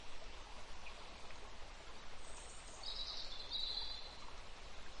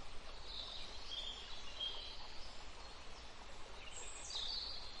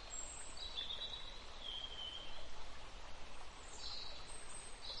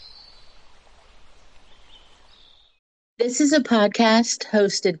This is a podcast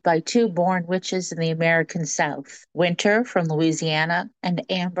hosted by two born witches in the American South, Winter from Louisiana and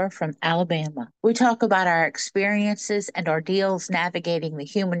Amber from Alabama. We talk about our experiences and ordeals navigating the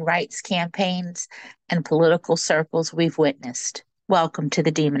human rights campaigns and political circles we've witnessed. Welcome to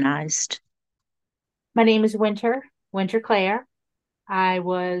the Demonized. My name is Winter Claire. I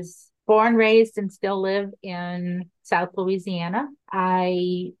was born, raised, and still live in South Louisiana.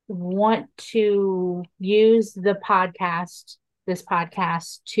 I want to use this podcast,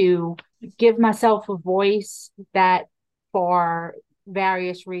 to give myself a voice that, for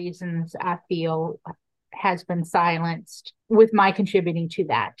various reasons, I feel has been silenced, with my contributing to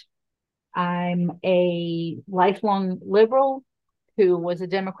that. I'm a lifelong liberal who was a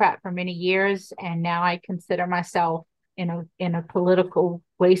Democrat for many years, and now I consider myself in a political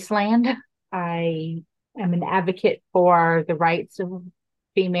wasteland. I am an advocate for the rights of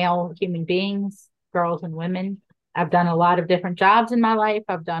female human beings, girls and women. I've done a lot of different jobs in my life.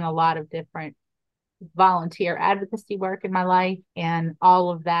 I've done a lot of different volunteer advocacy work in my life, and all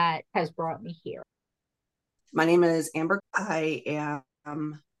of that has brought me here. My name is Amber. I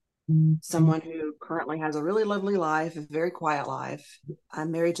am someone who currently has a really lovely life, a very quiet life.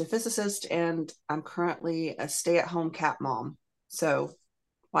 I'm married to a physicist, and I'm currently a stay-at-home cat mom. So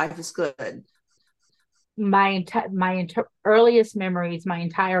life is good. My earliest memories, my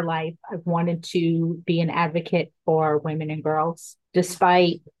entire life, I've wanted to be an advocate for women and girls,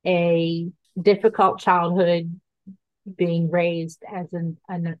 despite a difficult childhood, being raised as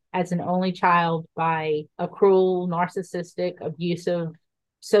an only child by a cruel, narcissistic, abusive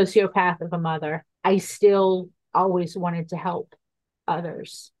sociopath of a mother. I still always wanted to help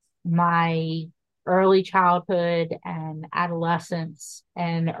others. My early childhood and adolescence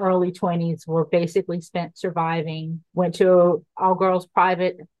and early 20s were basically spent surviving. Went to all girls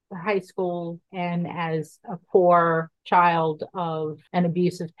private high school, and as a poor child of an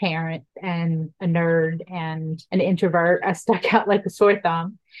abusive parent and a nerd and an introvert, I stuck out like a sore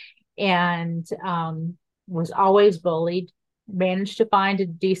thumb, and was always bullied. Managed to find a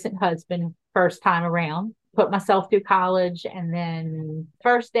decent husband first time around, put myself through college, and then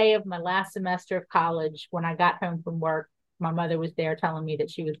first day of my last semester of college, when I got home from work, my mother was there telling me that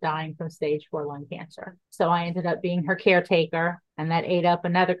she was dying from stage 4 lung cancer. So I ended up being her caretaker, and that ate up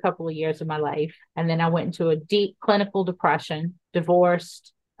another couple of years of my life. And then I went into a deep clinical depression,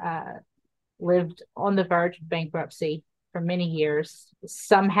 divorced, lived on the verge of bankruptcy for many years,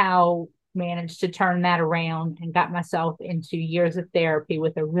 somehow managed to turn that around and got myself into years of therapy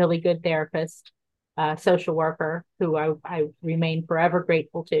with a really good therapist, social worker, who I remain forever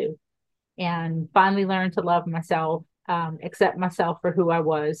grateful to, and finally learned to love myself, accept myself for who I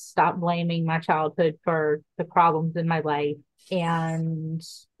was, stop blaming my childhood for the problems in my life. And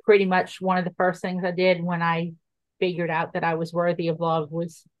pretty much one of the first things I did when I figured out that I was worthy of love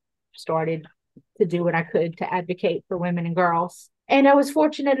was started to do what I could to advocate for women and girls. And I was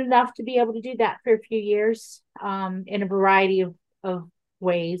fortunate enough to be able to do that for a few years, in a variety of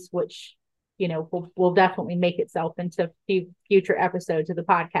ways, which, will definitely make itself into future episodes of the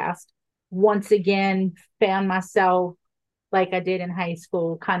podcast. Once again, found myself, like I did in high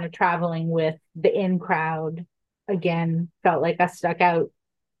school, kind of traveling with the in crowd. Again, felt like I stuck out,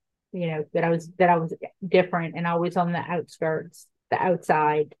 that I was different and always on the outskirts, the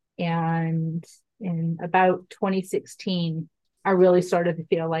outside. And in about 2016, I really started to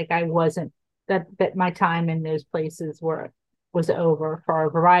feel like I wasn't that my time in those places was over for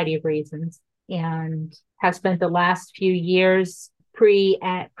a variety of reasons, and have spent the last few years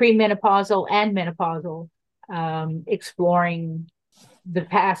premenopausal and menopausal, exploring the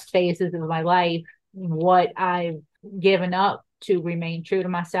past phases of my life, what I've given up to remain true to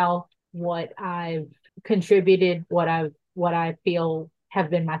myself, what I've contributed, what I feel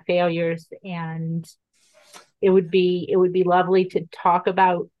have been my failures. And it would be lovely to talk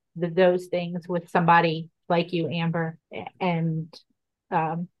about those things with somebody like you, Amber, and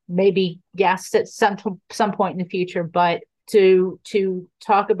maybe guests at some point in the future. But to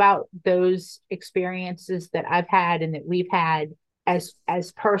talk about those experiences that I've had and that we've had, as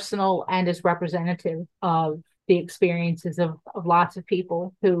personal and as representative of the experiences of lots of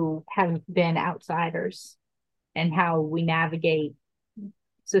people who have been outsiders, and how we navigate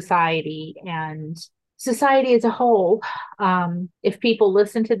society and society as a whole. If people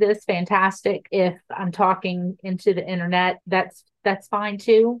listen to this, fantastic. If I'm talking into the internet, that's fine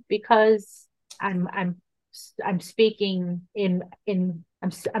too, because I'm speaking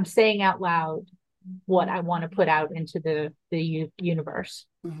I'm saying out loud what I want to put out into the universe.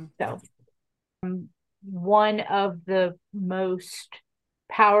 Mm-hmm. So one of the most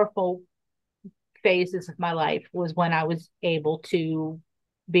powerful phases of my life was when I was able to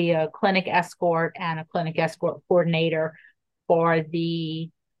be a clinic escort and a clinic escort coordinator for the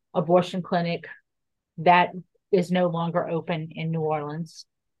abortion clinic that is no longer open in New Orleans.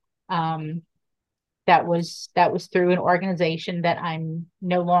 That was through an organization that I'm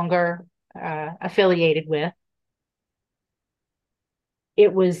no longer affiliated with.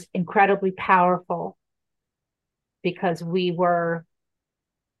 It was incredibly powerful because we were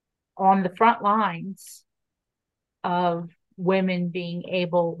on the front lines of women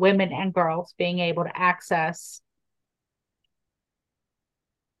and girls being able to access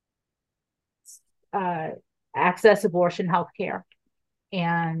abortion health care.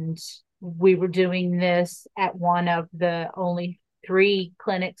 And we were doing this at one of the only 3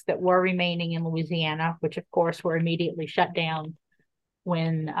 clinics that were remaining in Louisiana, which of course were immediately shut down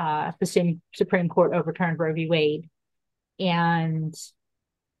when the Supreme Court overturned Roe v. Wade. And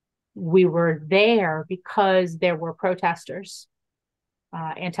we were there because there were protesters,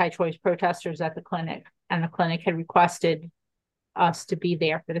 anti-choice protesters at the clinic, and the clinic had requested us to be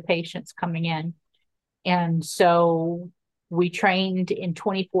there for the patients coming in. And so we trained in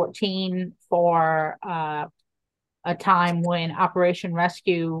 2014 for a time when Operation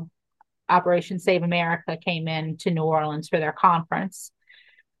Save America came in to New Orleans for their conference.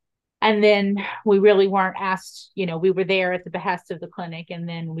 And then we really weren't asked, we were there at the behest of the clinic, and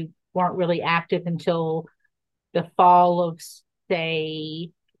then we weren't really active until the fall of, say,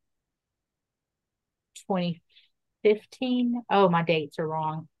 2015. Oh, my dates are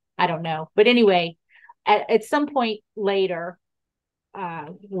wrong. I don't know. But anyway, at some point later,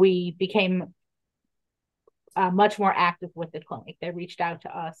 we became much more active with the clinic. They reached out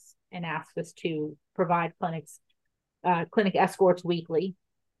to us and asked us to provide clinic escorts weekly.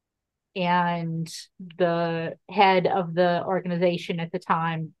 And the head of the organization at the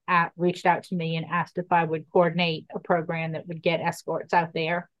time reached out to me and asked if I would coordinate a program that would get escorts out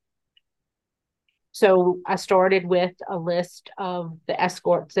there. So I started with a list of the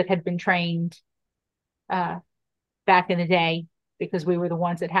escorts that had been trained back in the day, because we were the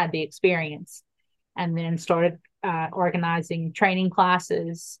ones that had the experience, and then started organizing training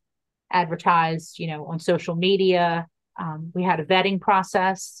classes, advertised, on social media. We had a vetting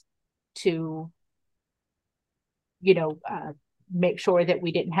process to, make sure that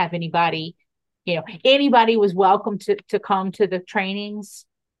we didn't have anybody was welcome to come to the trainings,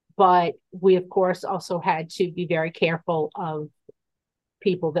 but we of course also had to be very careful of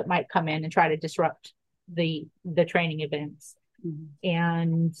people that might come in and try to disrupt the training events. Mm-hmm.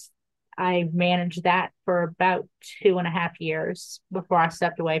 And I managed that for about 2.5 years before I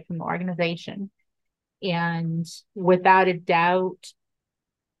stepped away from the organization. And without a doubt,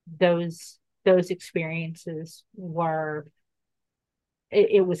 those experiences were,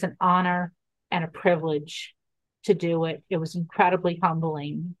 it was an honor and a privilege to do it. It was incredibly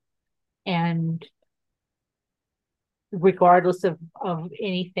humbling. And regardless of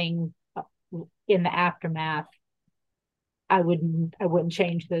anything in the aftermath, I wouldn't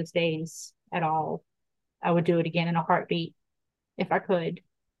change those days at all. I would do it again in a heartbeat if I could.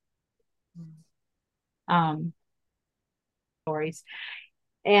 Stories.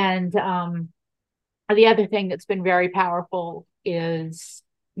 And the other thing that's been very powerful is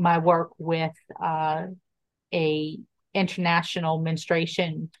my work with a international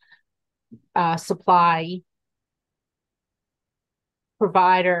menstruation supply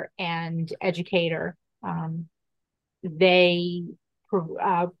provider and educator. They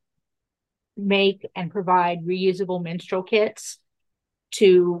make and provide reusable menstrual kits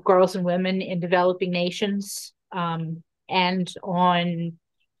to girls and women in developing nations, and on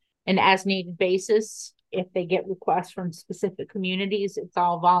an as needed basis. If they get requests from specific communities, it's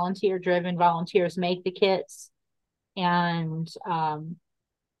all volunteer driven. Volunteers make the kits, and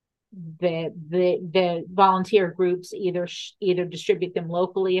the volunteer groups either distribute them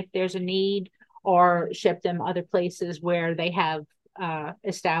locally if there's a need, or ship them other places where they have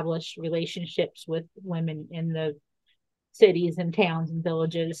established relationships with women in the cities and towns and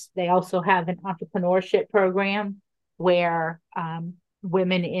villages. They also have an entrepreneurship program where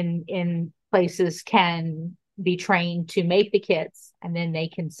women in places can be trained to make the kits, and then they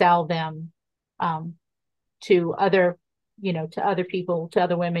can sell them to other people, to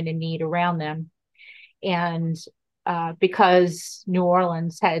other women in need around them. And because New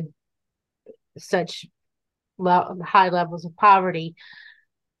Orleans had such high levels of poverty,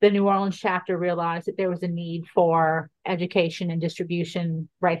 the New Orleans chapter realized that there was a need for education and distribution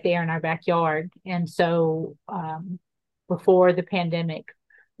right there in our backyard. And so before the pandemic,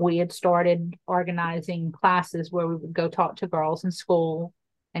 we had started organizing classes where we would go talk to girls in school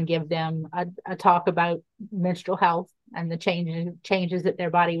and give them a talk about menstrual health and the changes that their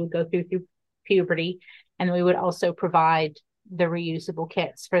body would go through puberty. And we would also provide the reusable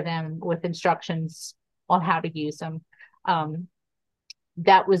kits for them with instructions on how to use them.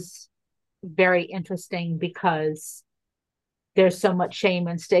 That was very interesting because there's so much shame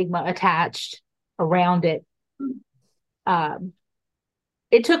and stigma attached around it. Um,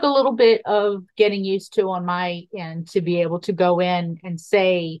 it took a little bit of getting used to on my end to be able to go in and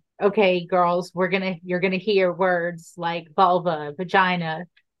say, okay, girls, you're gonna hear words like vulva, vagina,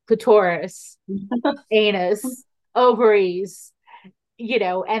 clitoris, anus, ovaries,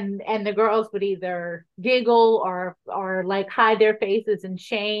 and the girls would either giggle or like hide their faces in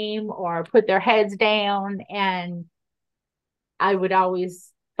shame or put their heads down. And I would always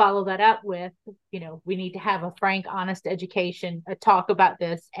follow that up with, we need to have a frank, honest education, a talk about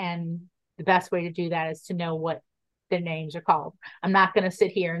this. And the best way to do that is to know what the names are called. I'm not going to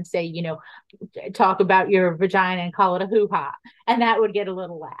sit here and say, talk about your vagina and call it a hoo-ha. And that would get a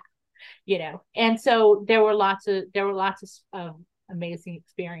little laugh. And so there were lots of amazing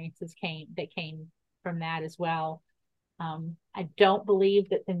experiences that came from that as well. I don't believe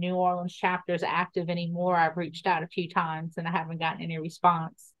that the New Orleans chapter is active anymore. I've reached out a few times and I haven't gotten any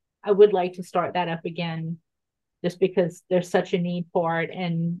response. I would like to start that up again just because there's such a need for it.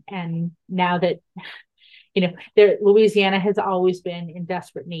 And now that, Louisiana has always been in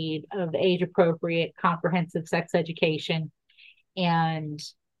desperate need of age appropriate, comprehensive sex education. And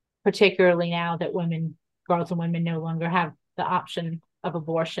particularly now that girls and women no longer have the option of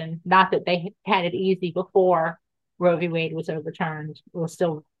abortion. Not that they had it easy before Roe v. Wade was overturned. It was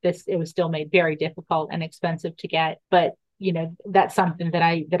still made very difficult and expensive to get. But that's something that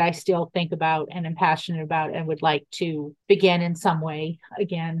I still think about and am passionate about and would like to begin in some way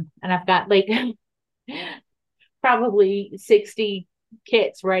again. And I've got like probably 60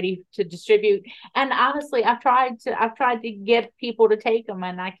 kits ready to distribute. And honestly, I've tried to get people to take them,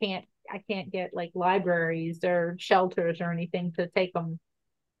 and I can't get like libraries or shelters or anything to take them,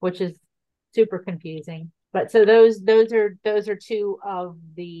 which is super confusing. But so those are two of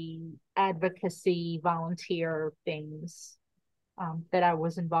the advocacy volunteer things that I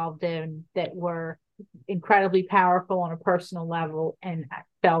was involved in that were incredibly powerful on a personal level, and I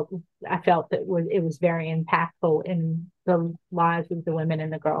felt that it was very impactful in the lives of the women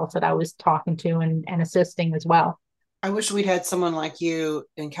and the girls that I was talking to and assisting as well. I wish we'd had someone like you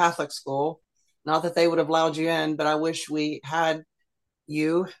in Catholic school. Not that they would have allowed you in, but I wish we had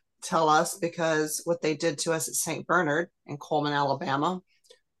you tell us, because what they did to us at St. Bernard in Coleman, Alabama,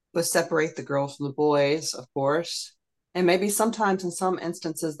 was separate the girls from the boys, of course. And maybe sometimes in some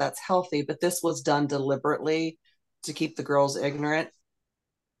instances that's healthy, but this was done deliberately to keep the girls ignorant.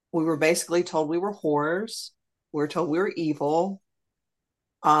 We were basically told we were whores. We were told we were evil.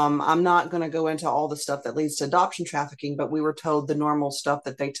 I'm not going to go into all the stuff that leads to adoption trafficking, but we were told the normal stuff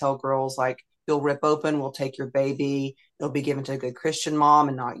that they tell girls, like, you'll rip open, we'll take your baby, it'll be given to a good Christian mom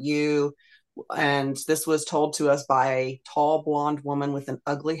and not you. And this was told to us by a tall blonde woman with an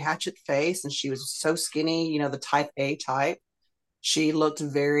ugly hatchet face, and she was so skinny, the type A type. She looked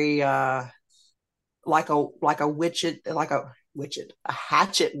very like a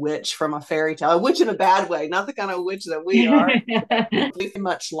hatchet witch from a fairy tale. A witch in a bad way, not the kind of witch that we are. Very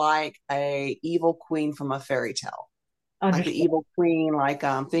much like a evil queen from a fairy tale. Like the evil queen, like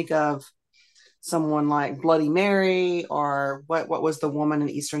think of someone like Bloody Mary, or what was the woman in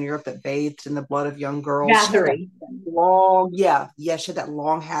Eastern Europe that bathed in the blood of young girls? Bathory. She had that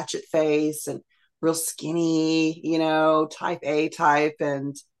long hatchet face and real skinny, type A type.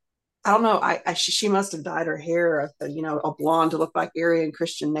 And I don't know, she must have dyed her hair, a blonde to look like Aryan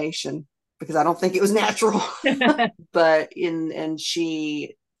Christian Nation, because I don't think it was natural. But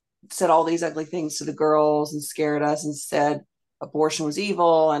she said all these ugly things to the girls and scared us and said abortion was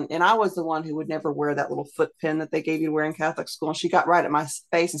evil. And I was the one who would never wear that little foot pin that they gave you to wear in Catholic school. And she got right at my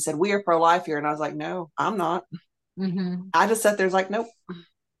face and said, "We are pro-life here." And I was like, "No, I'm not." Mm-hmm. I just sat there like, "Nope,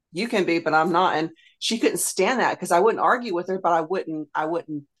 you can be, but I'm not." And she couldn't stand that, because I wouldn't argue with her, but I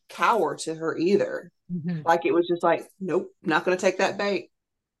wouldn't cower to her either. Mm-hmm. Like, it was just like, "Nope, not going to take that bait,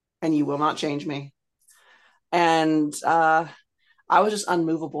 and you will not change me." And I was just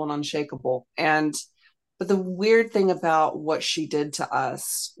unmovable and unshakable. But the weird thing about what she did to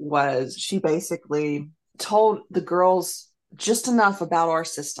us was she basically told the girls just enough about our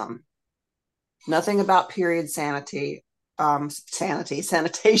system, nothing about period sanitation. Sanity is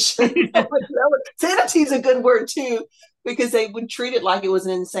a good word too, because they would treat it like it was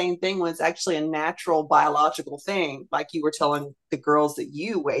an insane thing when it's actually a natural biological thing, like you were telling the girls that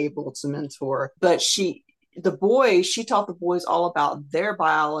you were able to mentor. But she the boys, she taught the boys all about their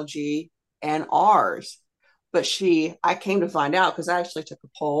biology and ours. But I came to find out because I actually took a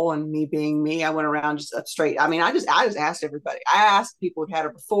poll, and me being me, I went around just up straight. I mean, I just asked everybody. I asked people who'd had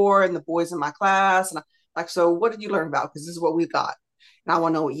it before and the boys in my class, and like, so what did you learn about? Because this is what we got, and I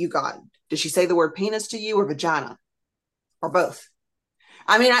want to know what you got. Did she say the word penis to you, or vagina, or both?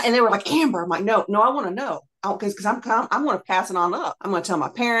 I mean, and they were like, Amber. I'm like, no, no, I want to know because I'm going to pass it on up. I'm going to tell my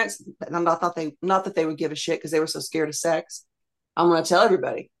parents. And not that they would give a shit because they were so scared of sex. I'm going to tell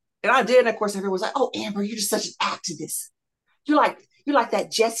everybody, and I did. And of course, everyone was like, oh, Amber, you're just such an activist. You're like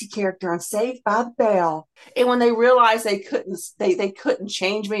that Jesse character on Saved by the Bell. And when they realized they couldn't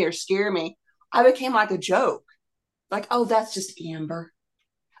change me or scare me, I became like a joke. Like, oh, that's just Amber.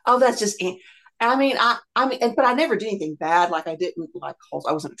 Oh, that's just but I never did anything bad. Like I didn't like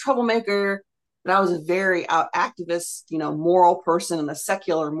I wasn't a troublemaker, but I was a very activist, moral person in a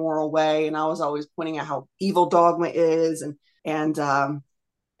secular moral way. And I was always pointing out how evil dogma is, and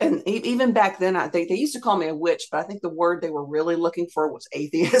even back then, they used to call me a witch, but I think the word they were really looking for was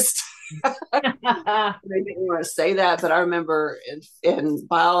atheist. They didn't want to say that, but I remember in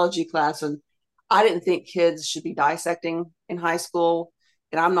biology class, and I didn't think kids should be dissecting in high school.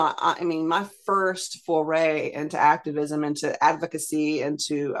 And I mean, my first foray into activism, into advocacy,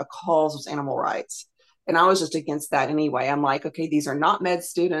 into a cause was animal rights. And I was just against that anyway. I'm like, okay, these are not med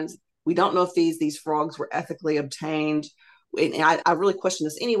students. We don't know if these frogs were ethically obtained. And I really question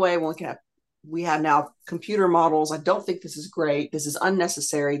this anyway. When we have now computer models. I don't think this is great. This is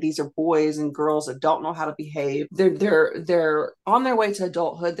unnecessary. These are boys and girls that don't know how to behave. They're on their way to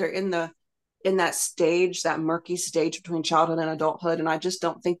adulthood. They're in that stage, that murky stage between childhood and adulthood. And I just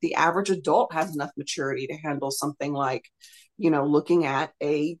don't think the average adult has enough maturity to handle something like, looking at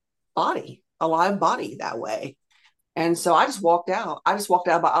a live body that way. And so I just walked out. I just walked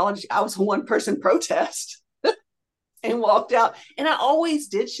out of biology. I was a one person protest and walked out. And I always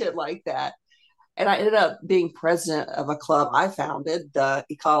did shit like that. And I ended up being president of a club I founded, the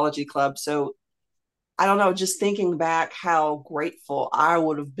Ecology Club. So I don't know, just thinking back how grateful I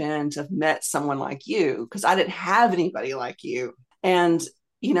would have been to have met someone like you, because I didn't have anybody like you. And,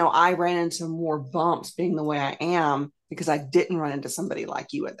 I ran into more bumps being the way I am because I didn't run into somebody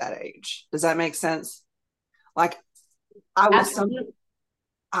like you at that age. Does that make sense? Like I was some, Absolutely.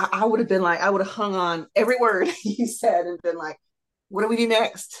 I would have been like, I would have hung on every word you said and been like, what do we do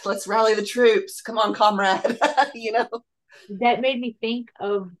next? Let's rally the troops. Come on, comrade. That made me think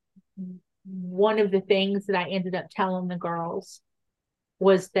of one of the things that I ended up telling the girls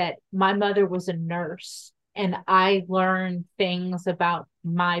was that my mother was a nurse, and I learned things about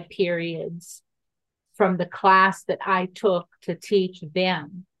my periods from the class that I took to teach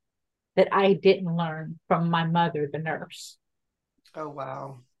them that I didn't learn from my mother, the nurse. Oh,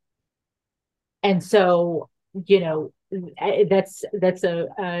 wow. And so, that's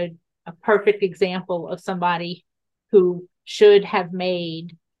a perfect example of somebody who should have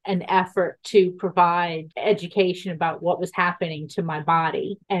made an effort to provide education about what was happening to my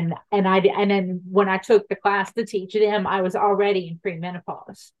body. And then when I took the class to teach them, I was already in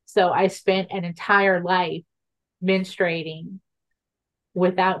premenopause. So I spent an entire life menstruating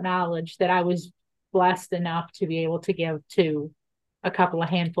without knowledge that I was blessed enough to be able to give to a couple of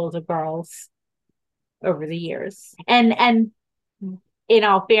handfuls of girls over the years. And in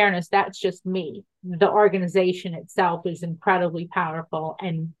all fairness, that's just me. The organization itself is incredibly powerful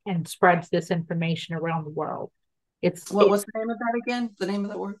and spreads this information around the world. What's the name of that again? The name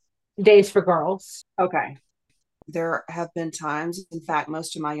of that word? Days for Girls. Okay. There have been times, in fact,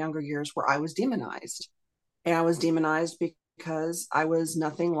 most of my younger years, where I was demonized. And I was demonized because I was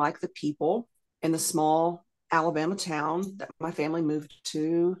nothing like the people in the small Alabama town that my family moved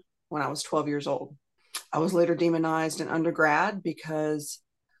to when I was 12 years old. I was later demonized in undergrad because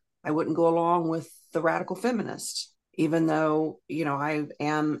I wouldn't go along with the radical feminist, even though, I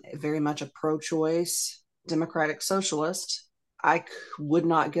am very much a pro-choice democratic socialist. I would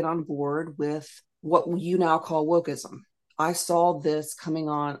not get on board with what you now call wokeism. I saw this coming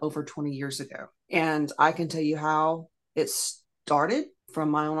on over 20 years ago. And I can tell you how it started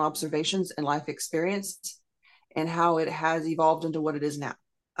from my own observations and life experience and how it has evolved into what it is now.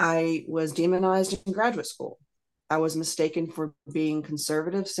 I was demonized in graduate school. I was mistaken for being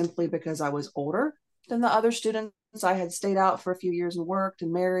conservative simply because I was older than the other students. I had stayed out for a few years and worked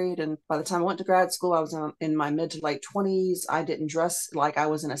and married. And by the time I went to grad school, I was in my mid to late 20s. I didn't dress like I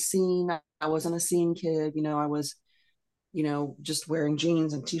was in a scene. I wasn't a scene kid. I was, just wearing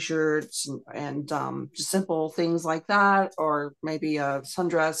jeans and t-shirts and just simple things like that, or maybe a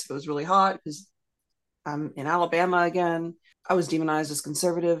sundress if it was really hot because I'm in Alabama again. I was demonized as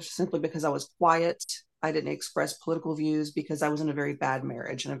conservative simply because I was quiet. I didn't express political views because I was in a very bad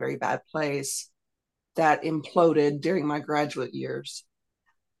marriage in a very bad place that imploded during my graduate years.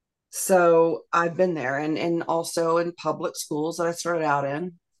 So I've been there, and also in public schools that I started out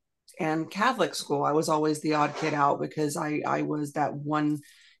in, and Catholic school. I was always the odd kid out because I was that one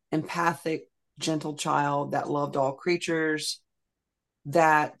empathic, gentle child that loved all creatures,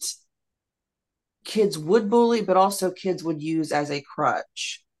 that kids would bully, but also kids would use as a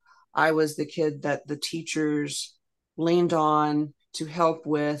crutch. I was the kid that the teachers leaned on to help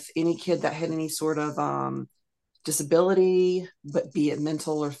with any kid that had any sort of disability, but be it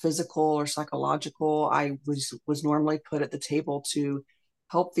mental or physical or psychological. I was normally put at the table to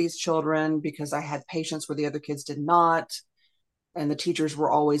help these children because I had patience where the other kids did not. And the teachers were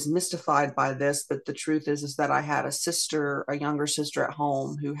always mystified by this, but the truth is that I had a younger sister at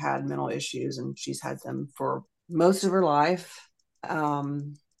home who had mental issues, and she's had them for most of her life.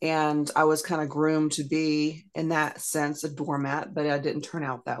 And I was kind of groomed to be, in that sense, a doormat, but I didn't turn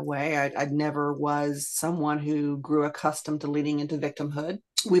out that way. I never was someone who grew accustomed to leading into victimhood.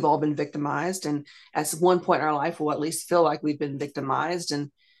 We've all been victimized, and at one point in our life, we'll at least feel like we've been victimized, and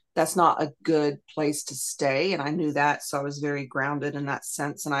that's not a good place to stay. And I knew that, so I was very grounded in that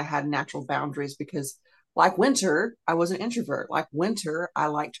sense, and I had natural boundaries because, like Winter, I was an introvert. Like Winter, I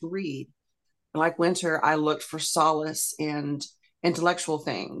like to read. Like Winter, I looked for solace in intellectual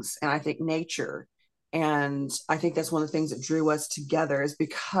things, and I think nature. And I think that's one of the things that drew us together, is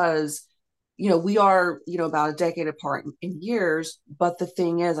because, we are, about a decade apart in years. But the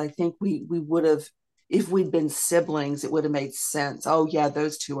thing is, I think we would have, if we'd been siblings, it would have made sense. Oh yeah,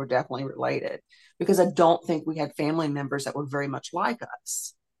 those two are definitely related, because I don't think we had family members that were very much like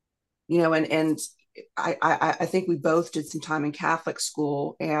us, and I think we both did some time in Catholic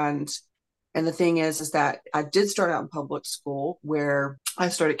school. And the thing is that I did start out in public school, where I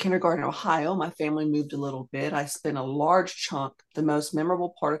started kindergarten in Ohio. My family moved a little bit. I spent a large chunk, the most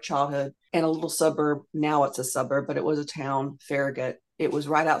memorable part of childhood, in a little suburb. Now it's a suburb, but it was a town, Farragut. It was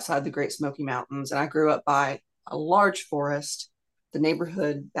right outside the Great Smoky Mountains. And I grew up by a large forest. The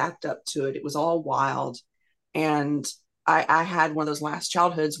neighborhood backed up to it. It was all wild. And I had one of those last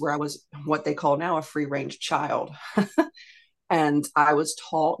childhoods where I was what they call now a free range child. And I was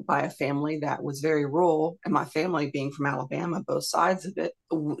taught by a family that was very rural, and my family, being from Alabama, both sides of it,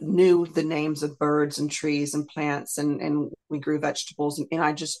 knew the names of birds and trees and plants, and we grew vegetables. And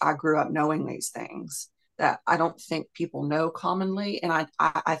I grew up knowing these things that I don't think people know commonly. And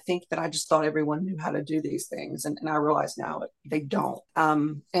I think that I just thought everyone knew how to do these things. And I realize now they don't.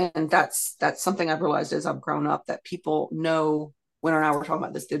 And that's something I've realized as I've grown up, that people know. Winter and I were talking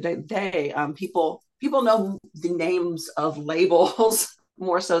about this the other day. People know the names of labels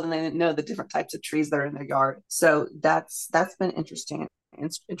more so than they know the different types of trees that are in their yard. So that's been interesting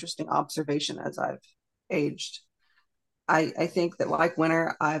observation as I've aged. I think that, like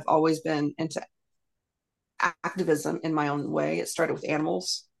Winter, I've always been into activism in my own way. It started with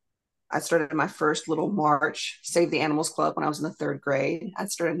animals. I started my first little march, Save the Animals Club, when I was in the third grade. I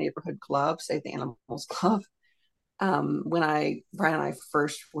started a neighborhood club, Save the Animals Club. When Brian and I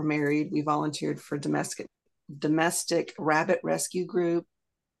first were married, we volunteered for domestic rabbit rescue group,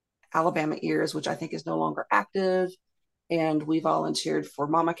 Alabama Ears, which I think is no longer active. And we volunteered for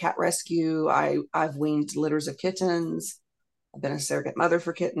Mama Cat Rescue. I've weaned litters of kittens. I've been a surrogate mother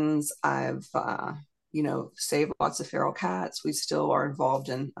for kittens. I've saved lots of feral cats. We still are involved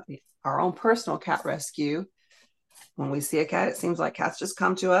in our own personal cat rescue. When we see a cat, it seems like cats just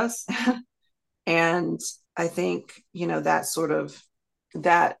come to us. And I think,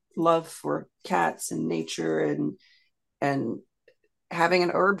 that love for cats and nature, and having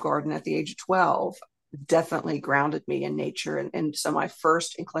an herb garden at the age of 12 definitely grounded me in nature. And so my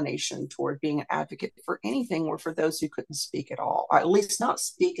first inclination toward being an advocate for anything were for those who couldn't speak at all, or at least not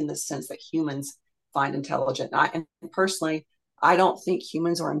speak in the sense that humans find intelligent. And personally, I don't think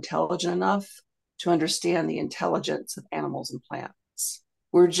humans are intelligent enough to understand the intelligence of animals and plants.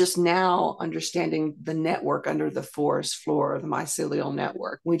 We're just now understanding the network under the forest floor, the mycelial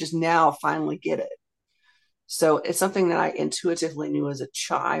network. We just now finally get it. So it's something that I intuitively knew as a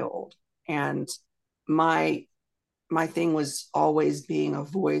child. And my thing was always being a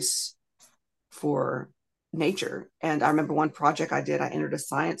voice for nature. And I remember one project I did, I entered a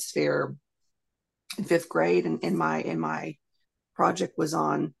science fair in fifth grade, and in my project was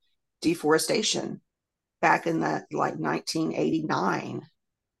on deforestation back in that, like, 1989.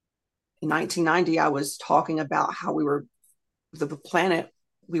 In 1990, I was talking about how the planet,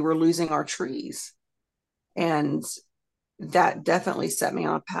 we were losing our trees. And that definitely set me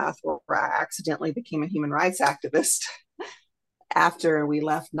on a path where I accidentally became a human rights activist. After we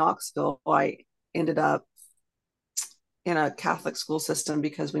left Knoxville, ended up in a Catholic school system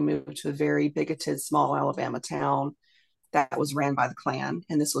because we moved to a very bigoted small Alabama town that was ran by the Klan.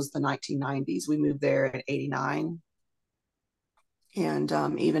 And this was the 1990s. We moved there in 89. And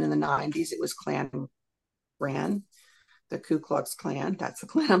even in the 90s, it was Klan ran, the Ku Klux Klan. That's the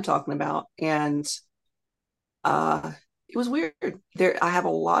Klan I'm talking about. And it was weird. I have a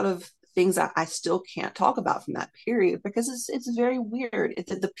lot of things that I still can't talk about from that period because it's very weird.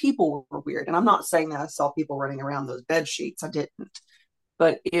 The people were weird. And I'm not saying that I saw people running around those bed sheets. I didn't.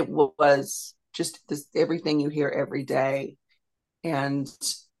 But it was just everything you hear every day. And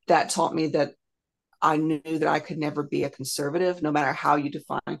that taught me that I knew that I could never be a conservative, no matter how you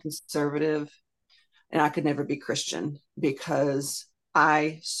define conservative. And I could never be Christian because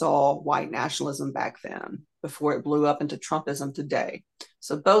I saw white nationalism back then before it blew up into Trumpism today.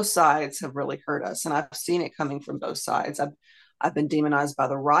 So both sides have really hurt us. And I've seen it coming from both sides. I've been demonized by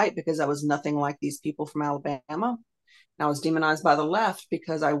the right because I was nothing like these people from Alabama. And I was demonized by the left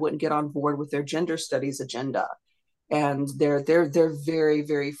because I wouldn't get on board with their gender studies agenda. And they're very,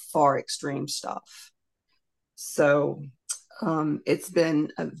 very far extreme stuff. So it's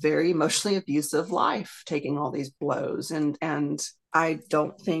been a very emotionally abusive life, taking all these blows. And I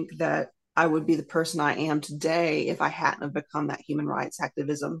don't think that I would be the person I am today if I hadn't have become that human rights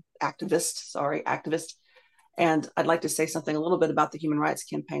activist. And I'd like to say something a little bit about the human rights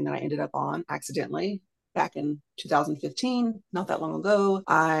campaign that I ended up on accidentally back in 2015, not that long ago.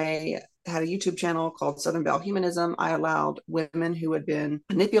 I had a YouTube channel called Southern Belle Humanism. I allowed women who had been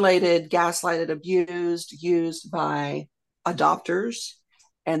manipulated, gaslighted, abused, used by adopters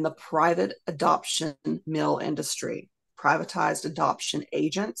and the private adoption mill industry, privatized adoption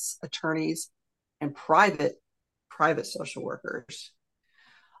agents, attorneys, and private social workers.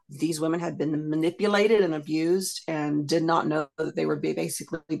 These women had been manipulated and abused and did not know that they were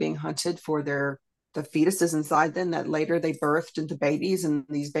basically being hunted for the fetuses inside them that later they birthed into babies, and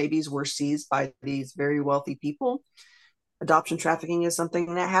these babies were seized by these very wealthy people. Adoption trafficking is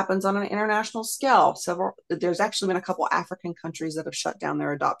something that happens on an international scale. There's actually been a couple African countries that have shut down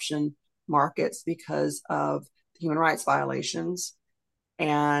their adoption markets because of human rights violations.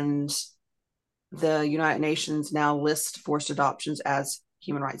 And the United Nations now lists forced adoptions as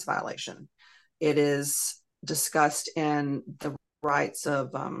human rights violation. It is discussed in the rights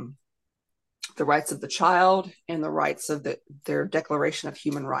of the child and the rights of their Declaration of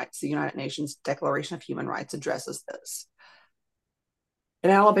Human Rights. The United Nations Declaration of Human Rights addresses this.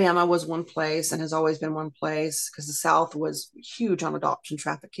 And Alabama was one place and has always been one place because the South was huge on adoption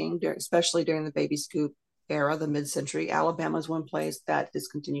trafficking, especially during the baby scoop era, the mid-century. Alabama is one place that this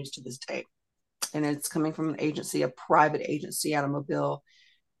continues to this day. And it's coming from an agency, a private agency out of Mobile.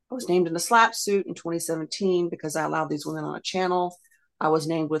 I was named in a SLAPP suit in 2017 because I allowed these women on a channel. I was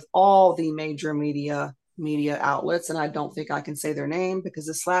named with all the major media outlets, and I don't think I can say their name because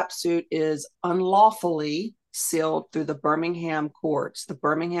the SLAPP suit is unlawfully sealed through the Birmingham courts, the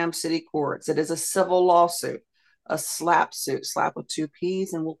Birmingham City Courts. It is a civil lawsuit, a SLAPP suit, SLAPP with two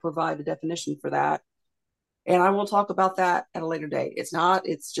P's, and we'll provide a definition for that. And I will talk about that at a later date.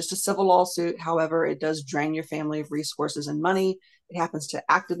 It's just a civil lawsuit. However, it does drain your family of resources and money. It happens to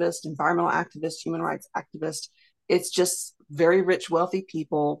activists, environmental activists, human rights activists. It's just very rich, wealthy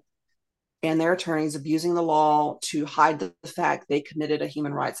people and their attorneys abusing the law to hide the fact they committed a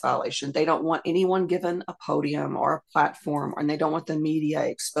human rights violation. They don't want anyone given a podium or a platform, and they don't want the media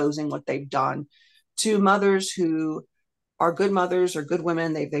exposing what they've done to mothers who are good mothers or good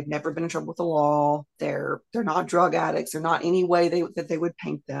women. They've never been in trouble with the law. They're not drug addicts. They're not any way that they would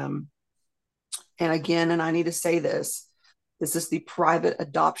paint them. And again, and I need to say this is the private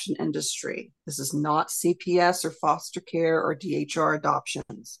adoption industry. This is not CPS or foster care or DHR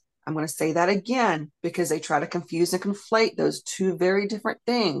adoptions. I'm going to say that again because they try to confuse and conflate those two very different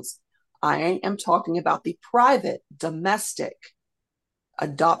things. I am talking about the private domestic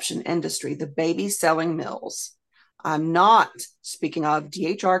adoption industry, the baby selling mills. I'm not speaking of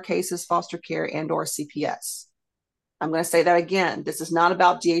DHR cases, foster care, and or CPS. I'm going to say that again. This is not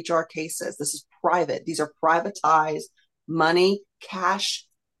about DHR cases. This is private. These are privatized money, cash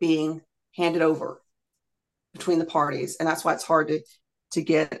being handed over between the parties. And that's why it's hard to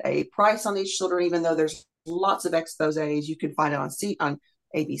get a price on these children, even though there's lots of exposés. You can find it on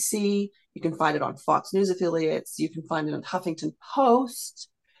ABC. You can find it on Fox News affiliates. You can find it on Huffington Post.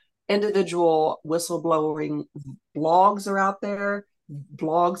 Individual whistleblowing blogs are out there,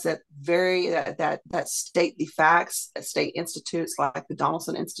 blogs that state the facts, that state institutes like the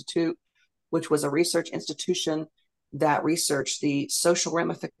Donaldson Institute, which was a research institution that researched the social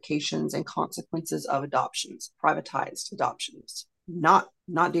ramifications and consequences of adoptions, privatized adoptions, not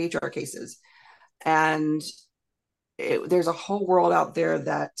DHR cases. And there's a whole world out there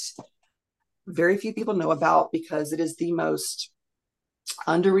that very few people know about because it is the most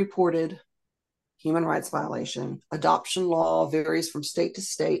underreported human rights violation. Adoption law varies from state to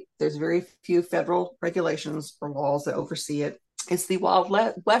state. There's very few federal regulations or laws that oversee it. It's the wild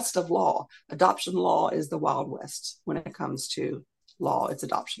west of law. Adoption law is the wild west when it comes to law. It's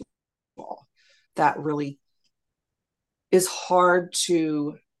adoption law. That really is hard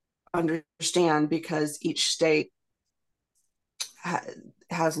to understand because each state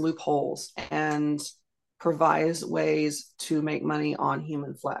has loopholes and provides ways to make money on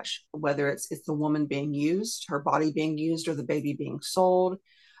human flesh, whether it's the woman being used, her body being used, or the baby being sold.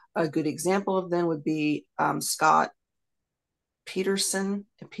 A good example of them would be Scott Peterson.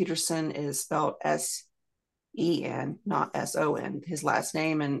 Peterson is spelled S-E-N, not S-O-N, his last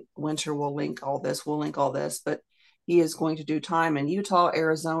name, and Winter will link all this. We'll link all this, but he is going to do time in Utah,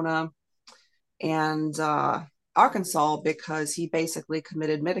 Arizona, and Arkansas because he basically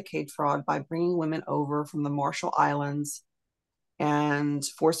committed Medicaid fraud by bringing women over from the Marshall Islands and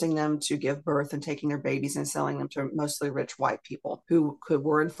forcing them to give birth and taking their babies and selling them to mostly rich white people who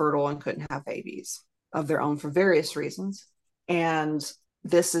were infertile and couldn't have babies of their own for various reasons. And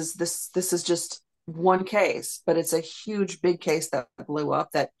this is just one case, but it's a huge, big case that blew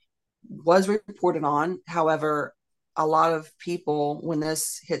up that was reported on. However, a lot of people, when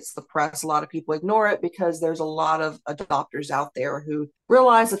this hits the press, a lot of people ignore it because there's a lot of adopters out there who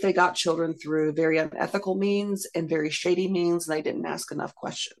realize that they got children through very unethical means and very shady means, and they didn't ask enough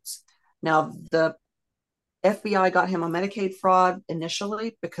questions. Now, the FBI got him on Medicaid fraud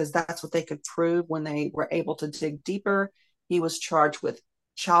initially because that's what they could prove when they were able to dig deeper. He was charged with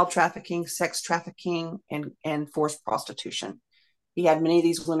child trafficking, sex trafficking, and forced prostitution. He had many of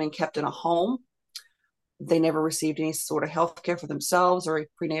these women kept in a home. They never received any sort of health care for themselves or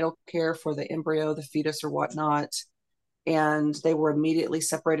prenatal care for the embryo, the fetus, or whatnot. And they were immediately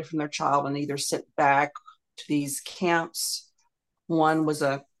separated from their child and either sent back to these camps. One was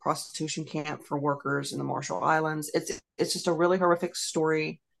a prostitution camp for workers in the Marshall Islands. It's just a really horrific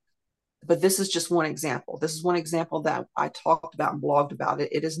story. But this is just one example. This is one example that I talked about and blogged about.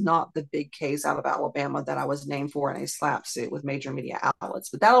 It is not the big case out of Alabama that I was named for in a slap suit with major media outlets.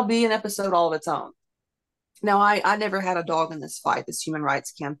 But that'll be an episode all of its own. Now, I never had a dog in this fight, this human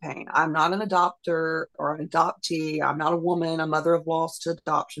rights campaign. I'm not an adopter or an adoptee. I'm not a woman, a mother of lost to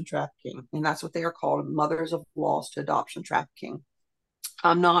adoption trafficking. And that's what they are called, mothers of lost to adoption trafficking.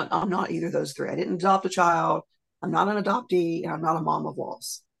 I'm not either of those three. I didn't adopt a child. I'm not an adoptee, and I'm not a mom of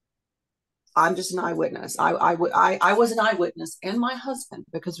loss. I'm just an eyewitness. I was an eyewitness, and my husband,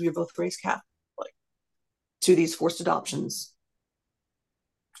 because we were both raised Catholic, to these forced adoptions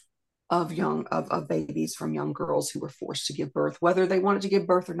of babies from young girls who were forced to give birth, whether they wanted to give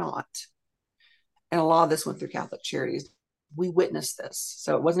birth or not. And a lot of this went through Catholic Charities. We witnessed this.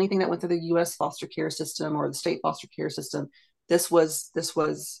 So it wasn't anything that went through the U.S. foster care system or the state foster care system. This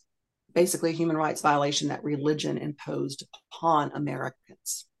was basically a human rights violation that religion imposed upon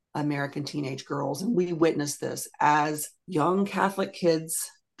Americans, American teenage girls. And we witnessed this as young Catholic kids,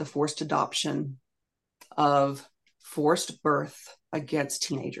 the forced adoption of forced birth against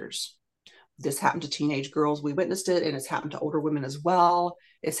teenagers. This happened to teenage girls. We witnessed it, and it's happened to older women as well.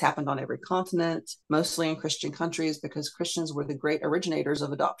 It's happened on every continent, mostly in Christian countries, because Christians were the great originators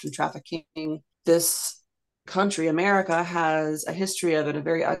of adoption trafficking. This country, America, has a history of it, a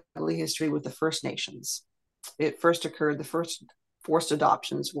very ugly history with the First Nations. It first occurred, the first forced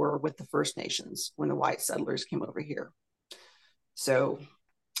adoptions were with the First Nations when the white settlers came over here. So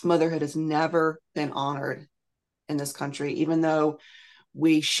motherhood has never been honored in this country, even though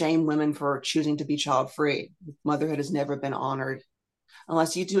we shame women for choosing to be child-free. Motherhood has never been honored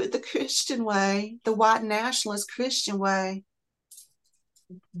unless you do it the Christian way, the white nationalist Christian way.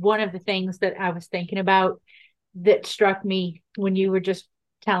 One of the things that I was thinking about that struck me when you were just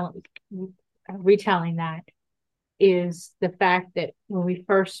retelling that is the fact that when we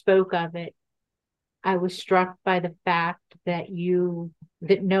first spoke of it, I was struck by the fact that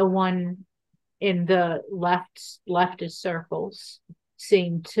no one in the leftist circles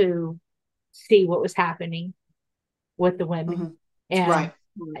seemed to see what was happening with the women. Mm-hmm. And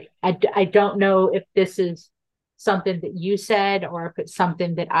right. I don't know if this is something that you said or if it's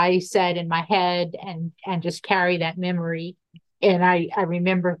something that I said in my head and just carry that memory. And I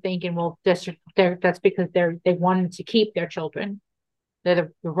remember thinking, well, that's because they wanted to keep their children.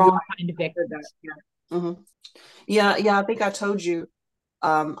 They're the wrong kind of victims. Yeah. Mm-hmm. Yeah. I think I told you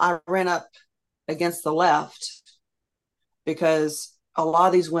I ran up against the left because a lot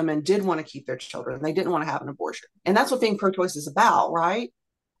of these women did want to keep their children. They didn't want to have an abortion. And that's what being pro-choice is about, right?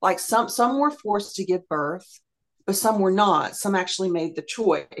 Like some were forced to give birth, but some were not. Some actually made the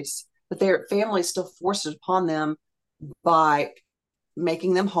choice, but their families still forced it upon them by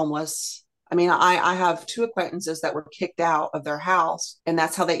making them homeless. I mean, I have two acquaintances that were kicked out of their house, and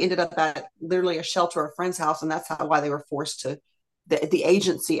that's how they ended up at literally a shelter or a friend's house, and that's why they were forced to. The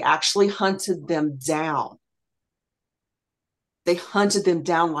agency actually hunted them down. They hunted them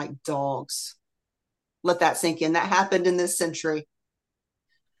down like dogs. Let that sink in. That happened in this century.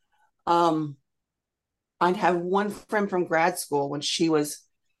 Um, I have one friend from grad school when she was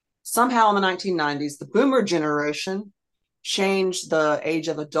somehow in the 1990s, the boomer generation changed the age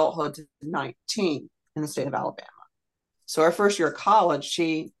of adulthood to 19 in the state of Alabama. So her first year of college,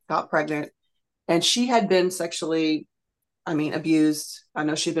 she got pregnant and she had been sexually, abused. I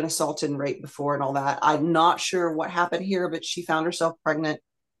know she'd been assaulted and raped before and all that. I'm not sure what happened here, but she found herself pregnant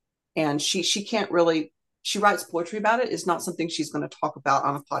and she can't really, she writes poetry about it. It's not something she's going to talk about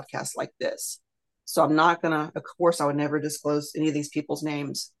on a podcast like this. So I'm not going to, of course, I would never disclose any of these people's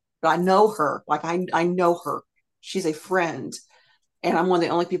names, but I know her. Like I know her. She's a friend. And I'm one of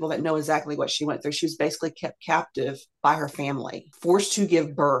the only people that know exactly what she went through. She was basically kept captive by her family, forced to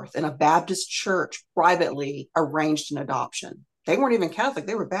give birth in a Baptist church, privately arranged an adoption. They weren't even Catholic,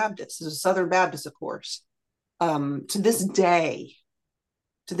 they were Baptists. It was a Southern Baptist, of course. To this day,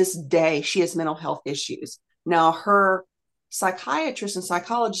 she has mental health issues. Now, her psychiatrists and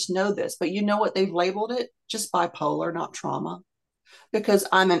psychologists know this, but you know what they've labeled it? Just bipolar, not trauma. Because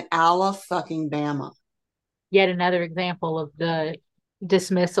I'm an Allah fucking Bama. Yet another example of the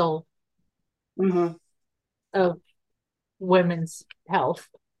dismissal Mm-hmm. of women's health.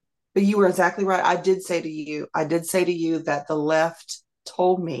 But you were exactly right. I did say to you that the left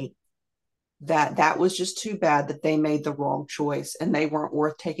told me that was just too bad that they made the wrong choice and they weren't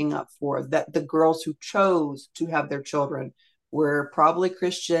worth taking up for. That the girls who chose to have their children were probably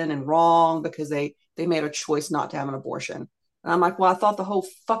Christian and wrong because they made a choice not to have an abortion. And I'm like, well, I thought the whole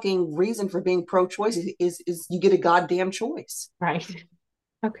fucking reason for being pro-choice is you get a goddamn choice. Right.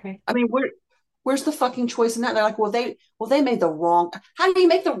 Okay. I mean, where's the fucking choice in that? They're like, well, they made the wrong. How do you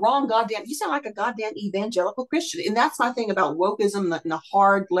make the wrong goddamn? You sound like a goddamn evangelical Christian, and that's my thing about wokeism and the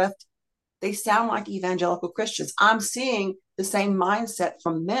hard left. They sound like evangelical Christians. I'm seeing the same mindset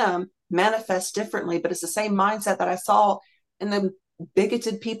from them manifest differently, but it's the same mindset that I saw in the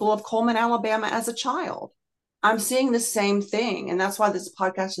bigoted people of Coleman, Alabama as a child. I'm seeing the same thing. And that's why this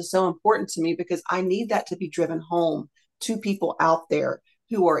podcast is so important to me because I need that to be driven home to people out there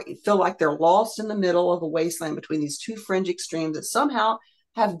who feel like they're lost in the middle of a wasteland between these two fringe extremes that somehow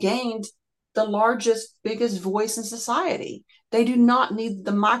have gained the largest, biggest voice in society. They do not need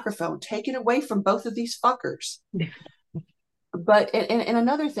the microphone. Take it away from both of these fuckers. But and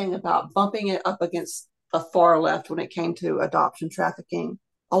another thing about bumping it up against the far left when it came to adoption trafficking,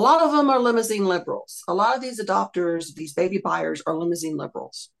 a lot of them are limousine liberals. A lot of these adopters, these baby buyers, are limousine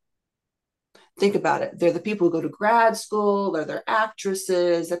liberals. Think about it. They're the people who go to grad school, they're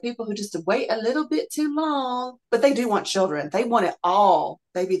actresses, they're people who just wait a little bit too long, but they do want children. They want it all,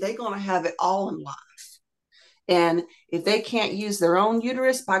 baby. They're going to have it all in life. And if they can't use their own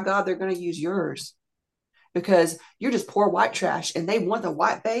uterus, by God, they're going to use yours because you're just poor white trash and they want the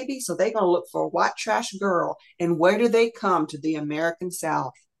white baby. So they're going to look for a white trash girl. And where do they come? To the American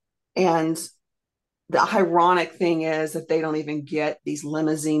South. And the ironic thing is that they don't even get these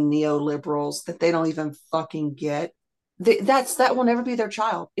limousine neoliberals that they don't even fucking get. That will never be their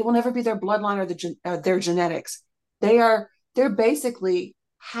child. It will never be their bloodline or their genetics. They're basically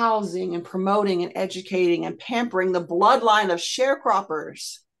housing and promoting and educating and pampering the bloodline of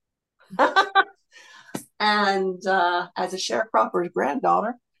sharecroppers. And as a sharecropper's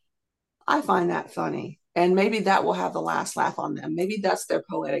granddaughter, I find that funny. And maybe that will have the last laugh on them. Maybe that's their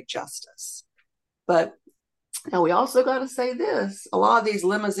poetic justice. But now we also got to say this. A lot of these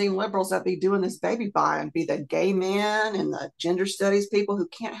limousine liberals that be doing this baby buying be the gay men and the gender studies people who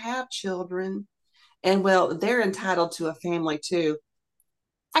can't have children. And well, they're entitled to a family too.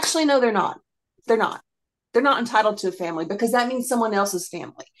 Actually, no, they're not. They're not. They're not entitled to a family because that means someone else's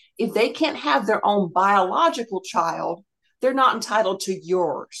family. If they can't have their own biological child, they're not entitled to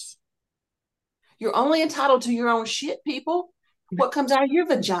yours. You're only entitled to your own shit, people. What comes out of your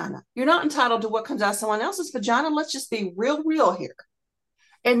vagina. You're not entitled to what comes out of someone else's vagina. Let's just be real here.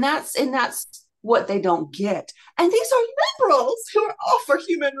 And that's what they don't get. And these are liberals who are all for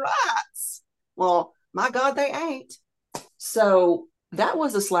human rights. Well, my God, they ain't. So that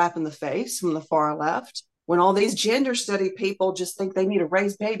was a slap in the face from the far left when all these gender study people just think they need to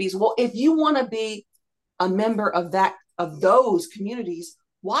raise babies. Well, if you want to be a member of those communities,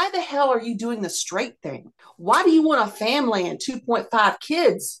 why the hell are you doing the straight thing? Why do you want a family and 2.5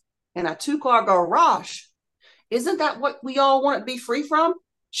 kids in a 2-car garage? Isn't that what we all want to be free from?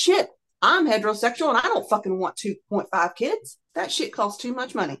 Shit, I'm heterosexual and I don't fucking want 2.5 kids. That shit costs too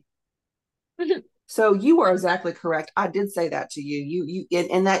much money. So you are exactly correct. I did say that to you.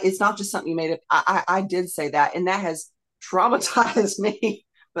 And that it's not just something you made up. I did say that, and that has traumatized me.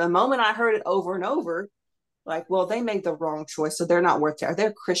 But the moment I heard it over and over, like, well, they made the wrong choice, so they're not worth it. Or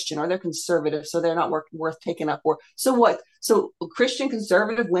they're Christian, or they're conservative, so they're not worth taking up for. So what? So Christian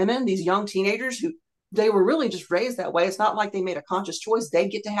conservative women, these young teenagers who they were really just raised that way. It's not like they made a conscious choice. They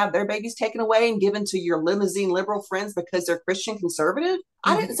get to have their babies taken away and given to your limousine liberal friends because they're Christian conservative.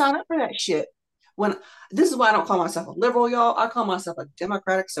 I didn't sign up for that shit. When this is why I don't call myself a liberal, y'all. I call myself a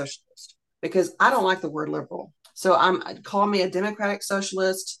democratic socialist because I don't like the word liberal. So call me a democratic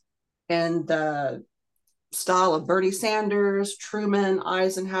socialist and the style of Bernie Sanders, Truman,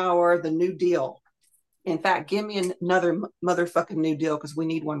 Eisenhower, the New Deal. In fact, give me another motherfucking New Deal because we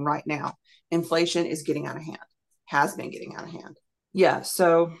need one right now. Inflation is getting out of hand, has been getting out of hand. Yeah,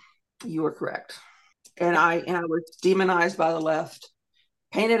 so you were correct. And I was demonized by the left,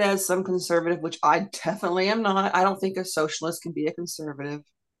 painted as some conservative, which I definitely am not. I don't think a socialist can be a conservative.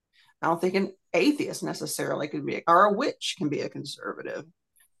 I don't think an atheist necessarily can be, or a witch can be a conservative.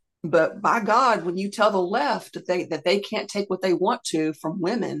 But by God, when you tell the left that they can't take what they want to from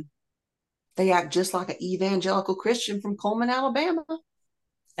women, they act just like an evangelical Christian from Coleman, Alabama.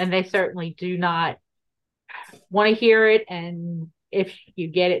 And they certainly do not want to hear it. And if you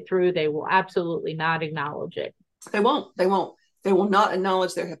get it through, they will absolutely not acknowledge it. They won't. They will not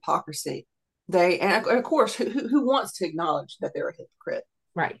acknowledge their hypocrisy. And of course, who wants to acknowledge that they're a hypocrite?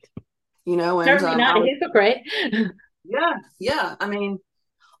 Right. You know, and certainly not a hypocrite. Yeah. I mean,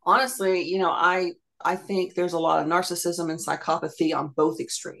 honestly, you know, I think there's a lot of narcissism and psychopathy on both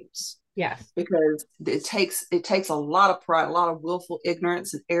extremes. Yes. Because it takes a lot of pride, a lot of willful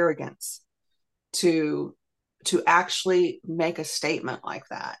ignorance and arrogance to actually make a statement like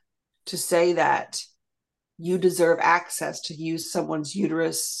that, to say that you deserve access to use someone's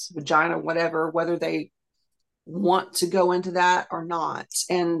uterus, vagina, whatever, whether they want to go into that or not.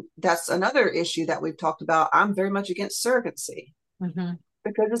 And that's another issue that we've talked about. I'm very much against surrogacy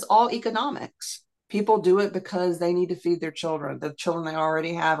because it's all economics. People do it because they need to feed their children. The children they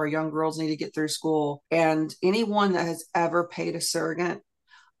already have, or young girls need to get through school. And anyone that has ever paid a surrogate,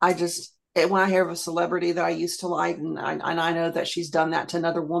 when I hear of a celebrity that I used to like, and I know that she's done that to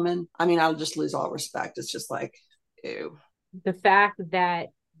another woman, I mean, I'll just lose all respect. It's just like, ew. The fact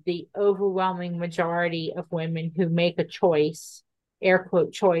that the overwhelming majority of women who make a choice, air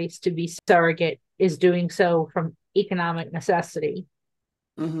quote choice, to be surrogate is doing so from economic necessity.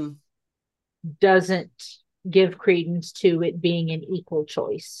 Doesn't give credence to it being an equal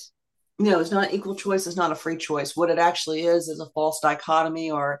choice. No, it's not equal choice. It's not a free choice. What it actually is a false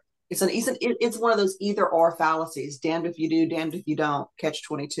dichotomy, or it's one of those either or fallacies. Damned if you do, damned if you don't. Catch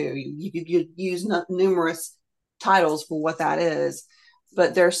 22. You use numerous titles for what that is,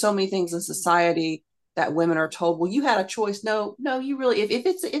 but there are so many things in society that women are told, well, you had a choice. No, you really, if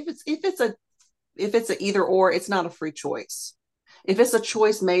it's a either or, it's not a free choice. If it's a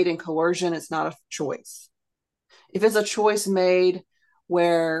choice made in coercion, it's not a choice. If it's a choice made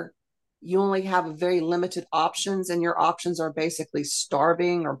where you only have very limited options and your options are basically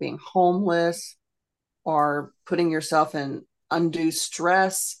starving or being homeless or putting yourself in undue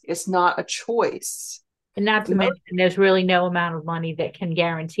stress, it's not a choice. And not to mention, there's really no amount of money that can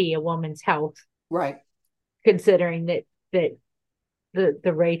guarantee a woman's health. Right. Considering that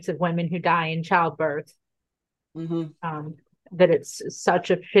the rates of women who die in childbirth, that it's such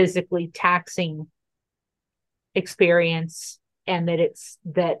a physically taxing experience, and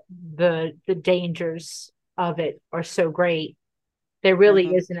that the dangers of it are so great. There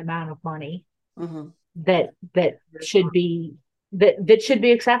really is an amount of money that should be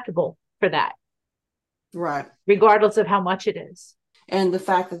acceptable for that. Right. Regardless of how much it is. And the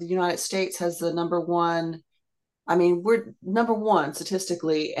fact that the United States has the number one, I mean, we're number one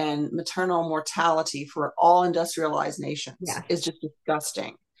statistically in maternal mortality for all industrialized nations is just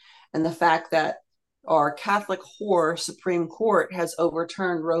disgusting. And the fact that our Catholic whore Supreme Court has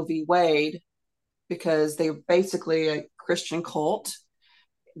overturned Roe v. Wade because they're basically a Christian cult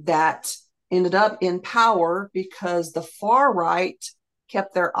that ended up in power because the far right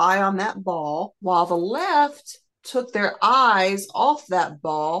kept their eye on that ball while the left took their eyes off that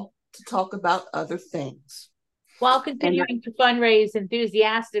ball to talk about other things. While continuing to fundraise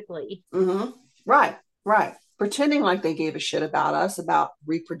enthusiastically. Right. Pretending like they gave a shit about us, about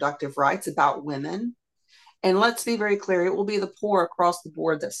reproductive rights, about women. And let's be very clear, it will be the poor across the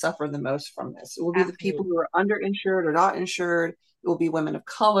board that suffer the most from this. It will be the people Absolutely. who are underinsured or not insured. It will be women of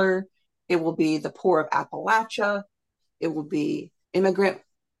color. It will be the poor of Appalachia. It will be immigrant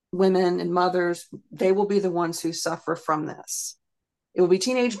women and mothers. They will be the ones who suffer from this. It will be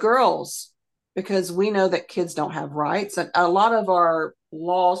teenage girls, because we know that kids don't have rights. And a lot of our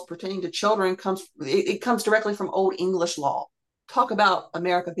laws pertaining to children comes directly from Old English law. Talk about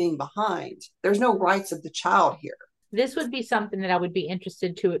America being behind. There's no rights of the child here. This would be something that I would be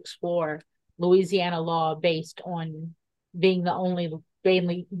interested to explore. Louisiana law based on being the only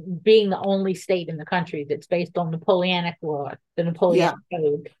being the only state in the country that's based on Napoleonic law, the Yeah. Napoleonic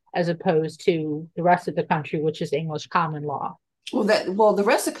Code, as opposed to the rest of the country, which is English common law. Well, the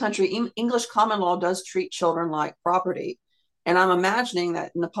rest of the country, English common law does treat children like property. And I'm imagining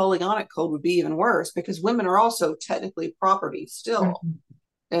that Napoleonic code would be even worse, because women are also technically property still, Mhm.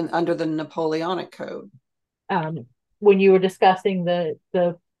 and under the Napoleonic code. um, when you were discussing the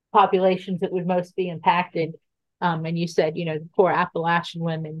populations that would most be impacted, and you said, the poor Appalachian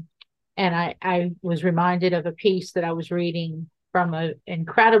women, and I was reminded of a piece that I was reading from an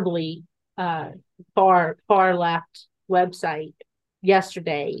incredibly far left website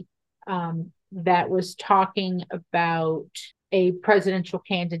yesterday, that was talking about a presidential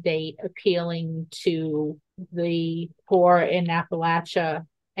candidate appealing to the poor in Appalachia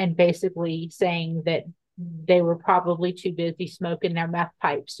and basically saying that they were probably too busy smoking their meth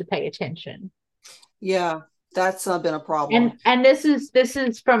pipes to pay attention. Yeah, that's been a problem. And this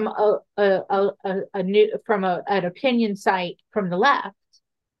is from a new from an opinion site from the left,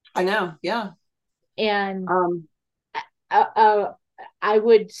 I know. Yeah. and Um, uh, uh, I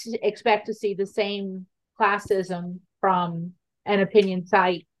would expect to see the same classism from an opinion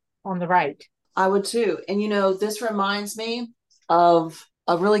site on the right. I would too. And this reminds me of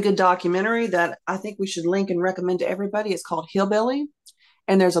a really good documentary that I think we should link and recommend to everybody. It's called Hillbilly.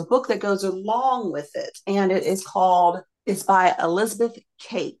 And there's a book that goes along with it. And it's by Elizabeth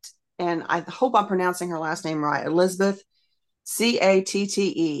Kate. And I hope I'm pronouncing her last name right. Elizabeth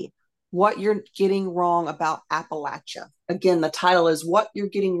Catte. What You're Getting Wrong About Appalachia. Again, the title is What You're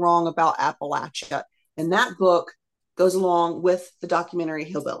Getting Wrong About Appalachia. And that book goes along with the documentary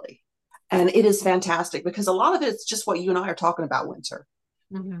Hillbilly. And it is fantastic, because a lot of it's just what you and I are talking about, Winter.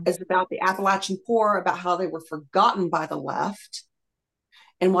 Mm-hmm. It's about the Appalachian poor, about how they were forgotten by the left,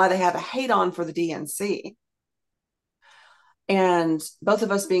 and why they have a hate on for the DNC. And both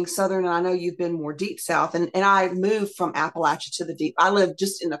of us being Southern, and I know you've been more deep South, and I moved from Appalachia to the deep. I live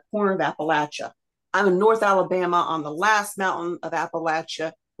just in the corner of Appalachia. I'm in North Alabama on the last mountain of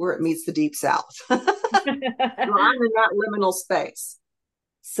Appalachia where it meets the deep South. So I'm in that liminal space.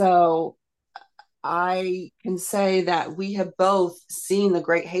 So I can say that we have both seen the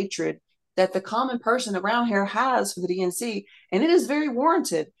great hatred that the common person around here has for the DNC. And it is very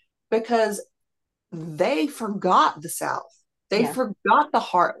warranted, because they forgot the South. They Yeah. forgot the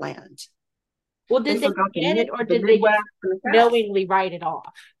heartland. Well, They did they forgot forget it, or the did they Midwest just and the South. knowingly write it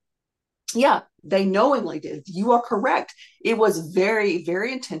off? Yeah, they knowingly did. You are correct. It was very,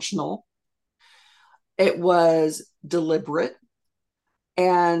 very intentional. It was deliberate,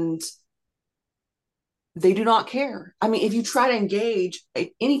 and they do not care. I mean, if you try to engage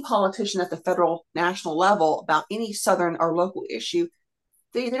any politician at the federal, national level about any Southern or local issue,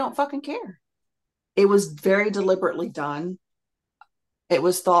 they don't fucking care. It was very deliberately done. It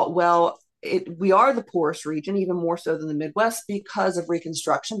was thought, well, we are the poorest region, even more so than the Midwest, because of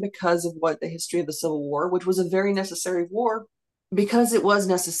Reconstruction, because of what the history of the Civil War, which was a very necessary war, because it was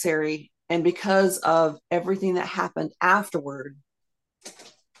necessary, and because of everything that happened afterward.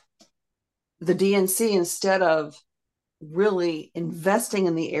 The DNC, instead of really investing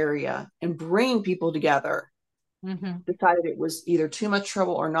in the area and bringing people together, decided it was either too much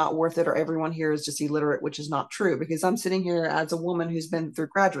trouble or not worth it, or everyone here is just illiterate, which is not true, because I'm sitting here as a woman who's been through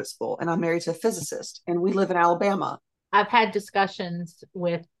graduate school, and I'm married to a physicist, and we live in Alabama. I've had discussions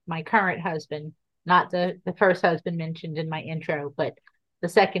with my current husband, not the first husband mentioned in my intro, but the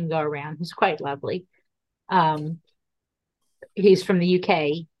second go around, who's quite lovely. Um, he's from the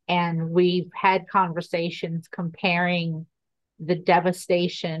UK, and we've had conversations comparing the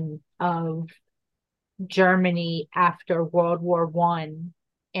devastation of Germany after World War One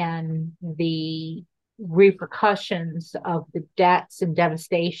and the repercussions of the deaths and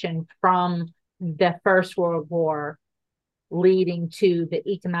devastation from the First World War, leading to the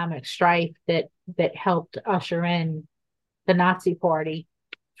economic strife that helped usher in the Nazi Party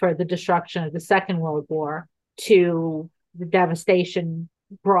for the destruction of the Second World War, to the devastation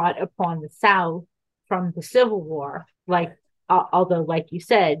brought upon the South from the Civil War, although, like you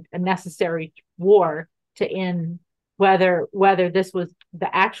said, a necessary war to end, whether this was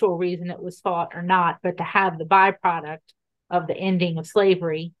the actual reason it was fought or not, but to have the byproduct of the ending of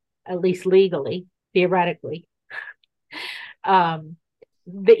slavery, at least legally, theoretically, um,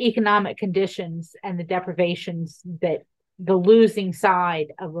 the economic conditions and the deprivations that the losing side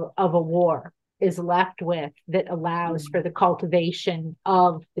of a war is left with, that allows for the cultivation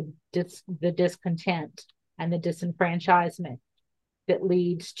of the discontent and the disenfranchisement that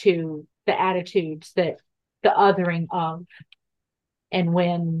leads to the attitudes that the othering of. And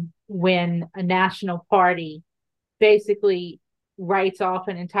when a national party basically writes off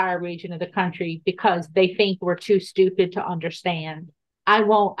an entire region of the country because they think we're too stupid to understand, I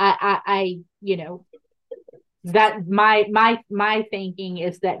won't I you know, that my thinking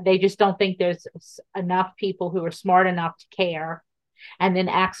is that they just don't think there's enough people who are smart enough to care, and then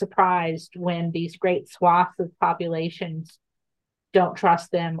act surprised when these great swaths of populations don't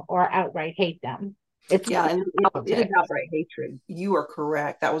trust them or outright hate them. It's Yeah, and it is politics. outright hatred. You are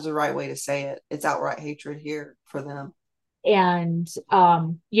correct. That was the right way to say it. It's outright hatred here for them. And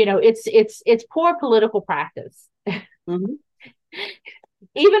it's poor political practice. Mm-hmm.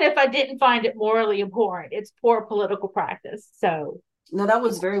 Even if I didn't find it morally abhorrent, it's poor political practice. So No, that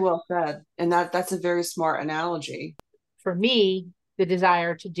was very well said, and that's a very smart analogy. for me, the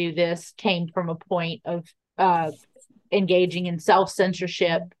desire to do this came from a point of uh, engaging in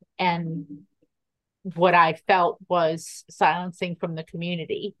self-censorship and what I felt was silencing from the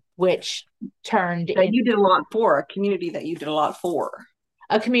community, which turned That into you did a lot for, a community that you did a lot for.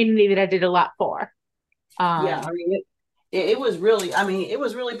 a community that I did a lot for. Yeah, Um, I mean, it was really, I mean, it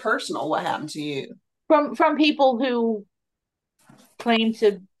was really personal what happened to you. from people who claim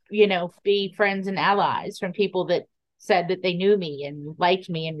to, be friends and allies, from people that said that they knew me and liked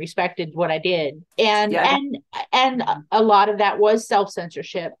me and respected what I did. And Yeah, and a lot of that was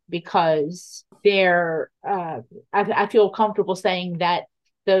self-censorship, because I feel comfortable saying that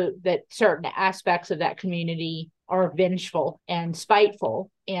that certain aspects of that community are vengeful and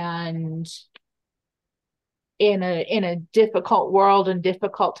spiteful, and in a difficult world and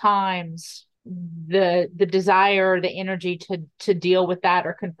difficult times, the desire, the energy to deal with that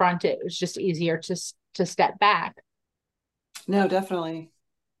or confront it was just easier to step back, no, definitely.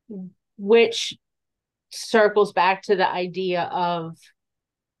 which circles back to the idea of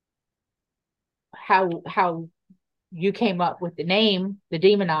how you came up with the name, the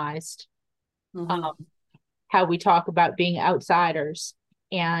demonized, Mm-hmm. um, how we talk about being outsiders,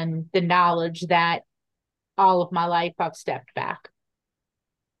 and the knowledge that all of my life I've stepped back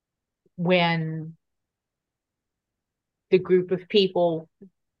when the group of people,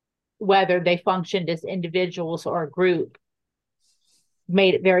 whether they functioned as individuals or a group,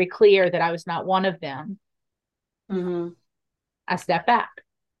 made it very clear that I was not one of them. Mm-hmm. I stepped back.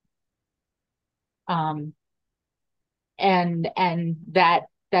 Um, and that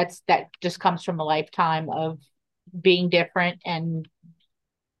just comes from a lifetime of being different and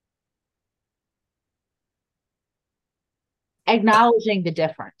acknowledging the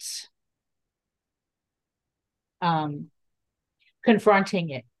difference, um, confronting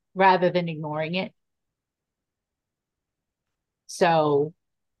it rather than ignoring it. So,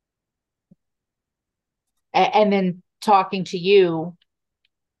 and then talking to you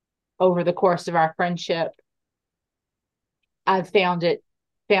over the course of our friendship, I've found it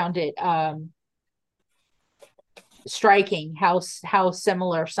striking how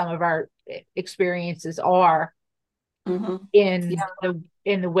similar some of our experiences are Mm-hmm. in Yeah.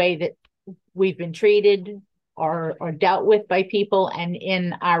 the way that we've been treated or dealt with by people, and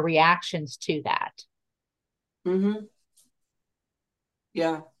in our reactions to that. Mm-hmm.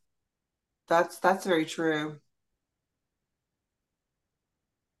 Yeah. That's very true.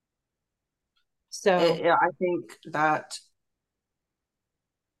 So I think that,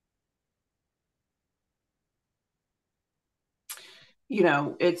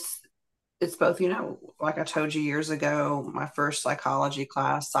 it's both, like I told you years ago, my first psychology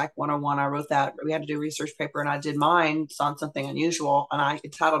class, Psych 101, I wrote that. We had to do a research paper, and I did mine on something unusual, and I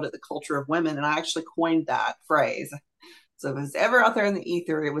entitled it The Culture of Women. And I actually coined that phrase. So if it's ever out there in the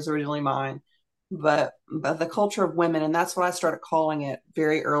ether, it was originally mine. But the culture of women, and that's what I started calling it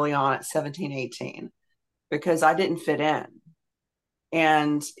very early on at 17, 18, because I didn't fit in.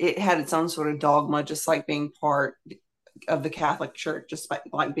 And it had its own sort of dogma, just like being part of the Catholic Church, just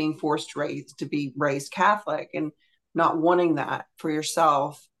like being forced raised to be raised Catholic and not wanting that for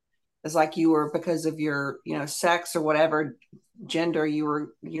yourself. It's like you were, because of your, sex or whatever gender, you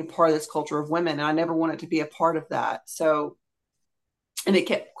were, part of this culture of women. And I never wanted to be a part of that. So, and it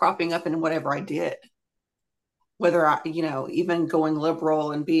kept cropping up in whatever I did, whether I, even going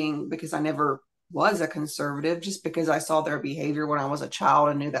liberal and being, because I never was a conservative just because I saw their behavior when I was a child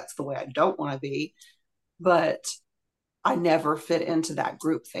and knew that's the way I don't want to be. But I never fit into that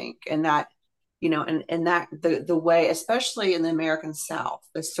group think, and that, and that the way, especially in the American South,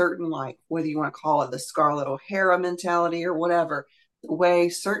 a certain, like, whether you want to call it the Scarlet O'Hara mentality or whatever, the way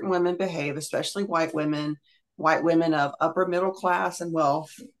certain women behave, especially white women of upper middle class and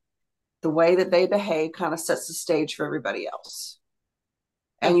wealth, the way that they behave kind of sets the stage for everybody else.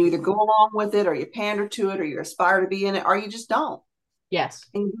 And you either go along with it, or you pander to it, or you aspire to be in it, or you just don't. Yes.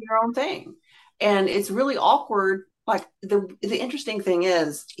 And you do your own thing. And it's really awkward. Like, the interesting thing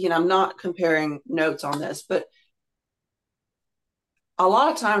is, I'm not comparing notes on this, but a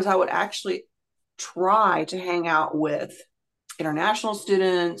lot of times I would actually try to hang out with international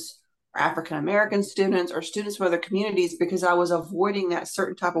students or African American students or students from other communities because I was avoiding that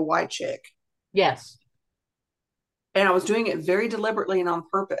certain type of white chick. Yes. And I was doing it very deliberately and on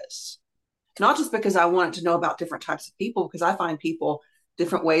purpose. Not just because I wanted to know about different types of people, because I find people,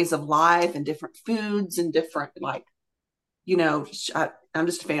 different ways of life and different foods and different, like, I'm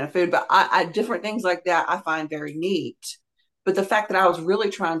just a fan of food, but I different things like that I find very neat. But the fact that I was really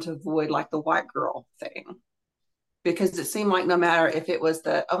trying to avoid, like, the white girl thing, because it seemed like no matter if it was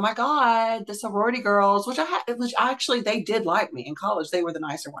the, oh my God, the sorority girls, which actually they did like me in college, they were the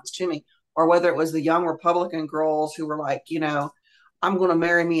nicer ones to me, or whether it was the young Republican girls who were like, I'm going to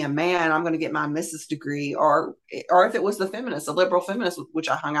marry me a man, I'm going to get my Mrs. degree, or if it was the feminists, the liberal feminists, which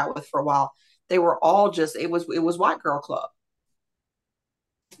I hung out with for a while, they were all just, it was white girl club.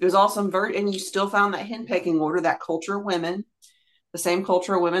 It was awesome, and you still found that henpecking order, that culture of women, the same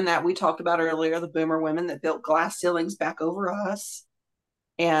culture of women that we talked about earlier, the boomer women that built glass ceilings back over us.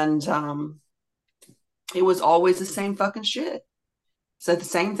 And it was always the same fucking shit. Said the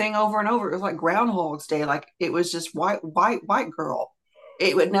same thing over and over. It was like Groundhog's Day. Like, it was just white girl.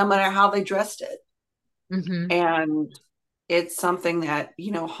 It would, no matter how they dressed it. Mm-hmm. And it's something that,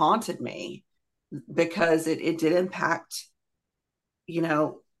 haunted me because it did impact,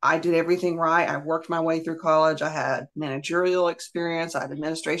 I did everything right. I worked my way through college. I had managerial experience. I had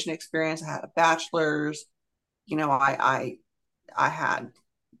administration experience. I had a bachelor's. I had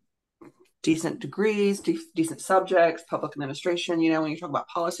decent degrees, decent subjects, public administration, when you talk about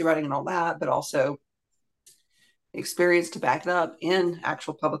policy writing and all that, but also experience to back it up in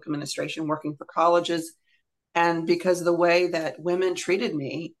actual public administration, working for colleges. And because of the way that women treated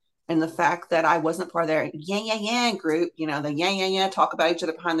me and the fact that I wasn't part of their yeah group, the yeah, talk about each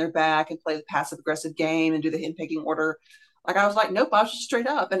other behind their back and play the passive aggressive game and do the henpecking order. Like, I was like, nope, I was just straight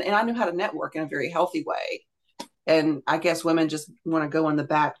up. And I knew how to network in a very healthy way. And I guess women just want to go in the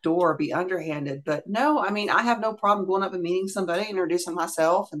back door, be underhanded. But no, I mean, I have no problem going up and meeting somebody, introducing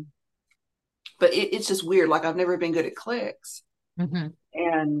myself. But it's just weird. Like, I've never been good at clicks. Mm-hmm.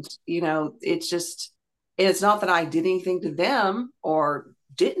 And, it's not that I did anything to them or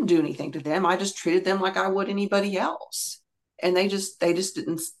didn't do anything to them. I just treated them like I would anybody else. And they just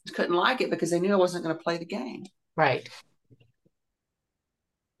couldn't like it because they knew I wasn't going to play the game. Right.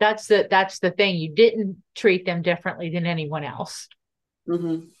 That's the thing. You didn't treat them differently than anyone else.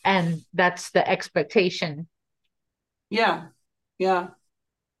 Mm-hmm. And that's the expectation. Yeah. Yeah.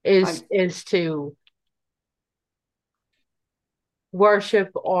 Is to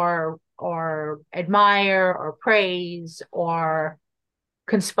worship or admire or praise or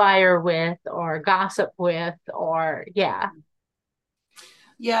conspire with or gossip with, or yeah.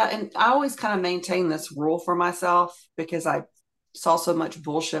 And I always kind of maintain this rule for myself because I saw so much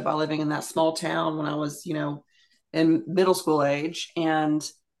bullshit by living in that small town when I was, in middle school age. And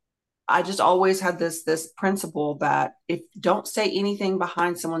I just always had this principle that if don't say anything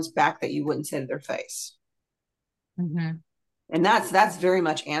behind someone's back that you wouldn't say to their face. Mm-hmm. And that's very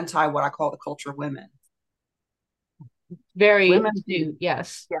much anti what I call the culture of women. Very Women astute,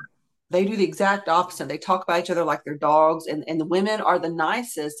 yes. Yeah. They do the exact opposite. They talk about each other like they're dogs, and the women are the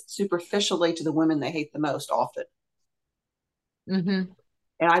nicest superficially to the women they hate the most often. Mm-hmm.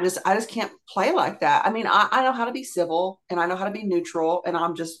 And I just can't play like that. I mean, I know how to be civil and I know how to be neutral and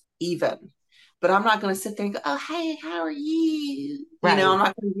I'm just even. But I'm not going to sit there and go, oh, hey, how are you? Right. I'm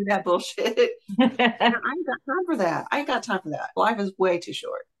not going to do that bullshit. I ain't got time for that. I ain't got time for that. Life is way too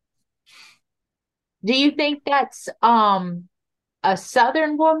short. Do you think that's a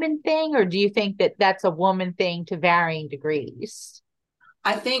Southern woman thing, or do you think that that's a woman thing to varying degrees?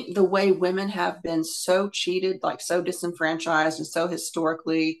 I think the way women have been so cheated, like so disenfranchised and so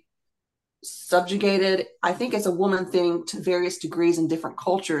historically subjugated, I think it's a woman thing to various degrees in different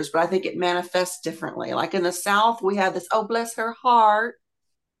cultures, but I think it manifests differently. Like in the South, we have this, oh, bless her heart.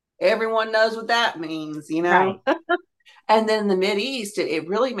 Everyone knows what that means, Right. And then in the Mid East, it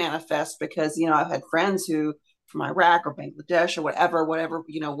really manifests because, I've had friends who from Iraq or Bangladesh or whatever,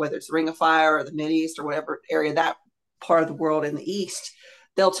 whether it's the Ring of Fire or the Mid East or whatever area, that part of the world in the East,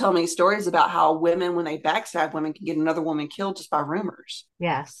 they'll tell me stories about how women, when they backstab women, can get another woman killed just by rumors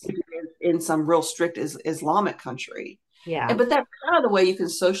Yes. in some real strict Islamic country. Yeah. But that's kind of the way you can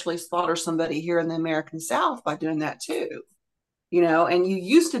socially slaughter somebody here in the American South, by doing that too. And you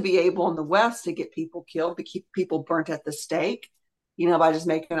used to be able in the West to get people killed, to keep people burnt at the stake, by just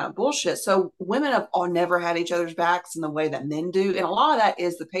making up bullshit. So women have all never had each other's backs in the way that men do. And a lot of that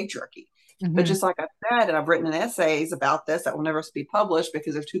is the patriarchy. But Mm-hmm. just like I said, and I've written in essays about this that will never be published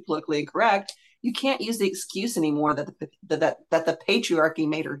because they're too politically incorrect, you can't use the excuse anymore that the patriarchy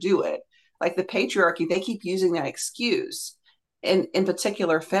made her do it. Like the patriarchy, they keep using that excuse. In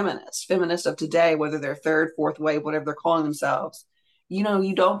particular, feminists of today, whether they're third, fourth wave, whatever they're calling themselves, you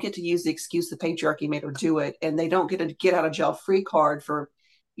don't get to use the excuse the patriarchy made her do it, and they don't get a get out of jail free card for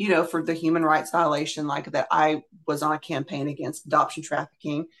the human rights violation like that. I was on a campaign against adoption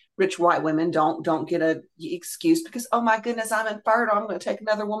trafficking. Rich white women don't get a excuse because, oh my goodness, I'm infertile, I'm going to take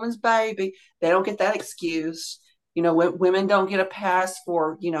another woman's baby. They don't get that excuse. Women don't get a pass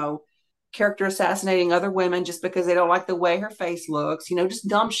for character assassinating other women just because they don't like the way her face looks, just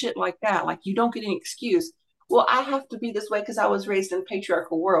dumb shit like that. Like, you don't get an excuse. Well, I have to be this way because I was raised in a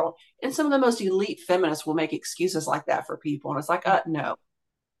patriarchal world. And some of the most elite feminists will make excuses like that for people. And it's like, no,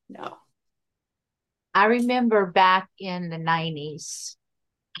 no. I remember back in the 90s,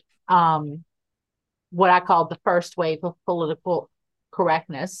 um, what I called the first wave of political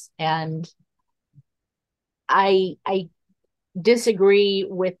correctness. And I disagree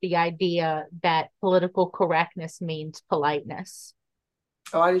with the idea that political correctness means politeness.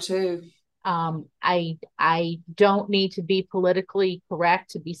 Oh, I do too. I don't need to be politically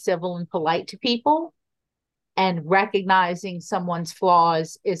correct to be civil and polite to people, and recognizing someone's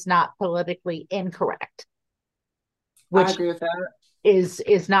flaws is not politically incorrect, I which agree with that.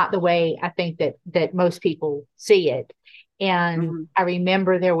 is not the way I think that most people see it. And Mm-hmm. I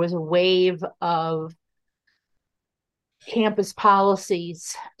remember there was a wave of campus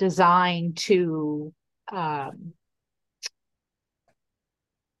policies designed to um,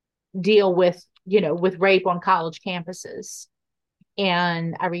 deal with rape on college campuses.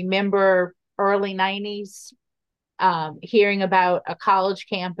 And I remember early 90s hearing about a college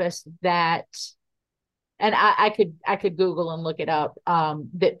campus that, and I could Google and look it up,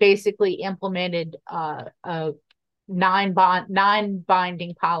 that basically implemented a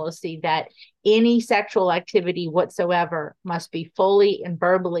non-binding policy that any sexual activity whatsoever must be fully and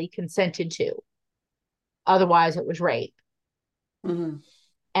verbally consented to. Otherwise, it was rape. Mm-hmm.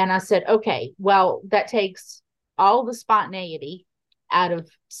 And I said, okay, well, that takes all the spontaneity out of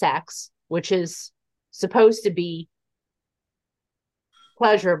sex, which is supposed to be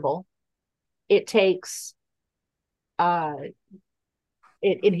pleasurable. It takes, uh,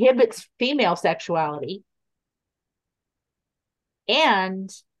 it inhibits female sexuality, and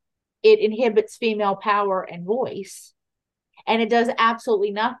it inhibits female power and voice. And it does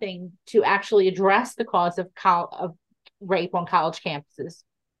absolutely nothing to actually address the cause of rape on college campuses,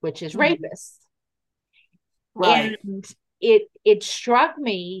 which is Mm-hmm. rapists. Right. And it struck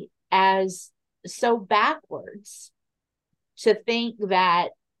me as so backwards to think that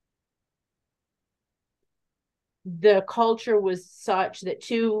the culture was such that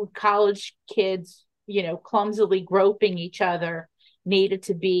two college kids, clumsily groping each other needed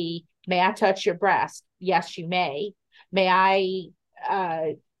to be, may I touch your breast? Yes, you may. May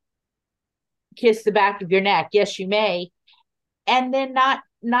I kiss the back of your neck? Yes, you may. And then not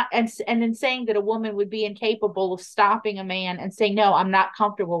and then saying that a woman would be incapable of stopping a man and saying, no, I'm not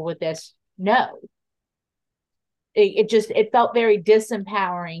comfortable with this. No. It felt very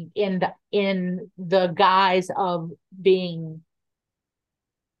disempowering in the guise of being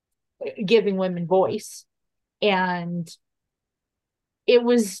giving women voice. And it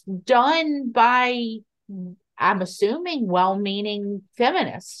was done by, I'm assuming, well-meaning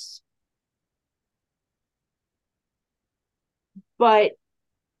feminists. But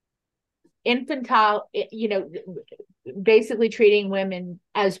infantile, basically treating women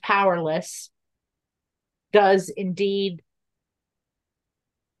as powerless does indeed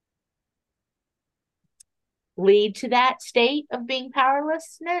lead to that state of being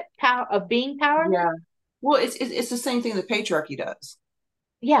powerless. Yeah. Well, it's the same thing the patriarchy does.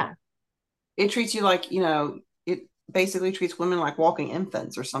 Yeah. It treats you like, it basically treats women like walking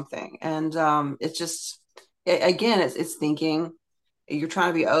infants or something. And it's just, again, it's thinking you're trying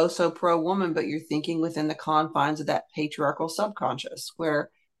to be oh so pro woman, but you're thinking within the confines of that patriarchal subconscious where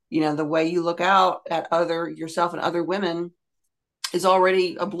The way you look out at other yourself and other women is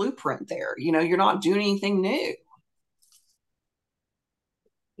already a blueprint there. You're not doing anything new.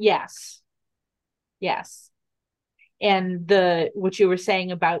 Yes. Yes. And the what you were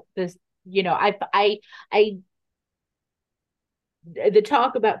saying about this, I the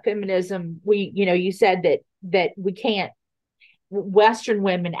talk about feminism, you said that we can't, Western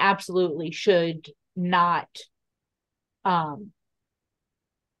women absolutely should not um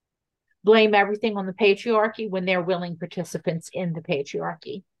blame everything on the patriarchy when they're willing participants in the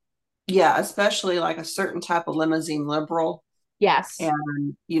patriarchy. Yeah, especially like a certain type of limousine liberal. Yes. And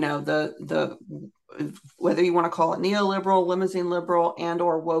the whether you want to call it neoliberal, limousine liberal, and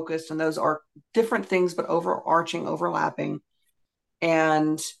or wokist, and those are different things but overarching, overlapping.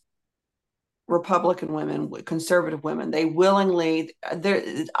 And Republican women, conservative women, they willingly,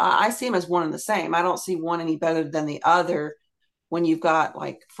 I see them as one and the same. I don't see one any better than the other. When you've got,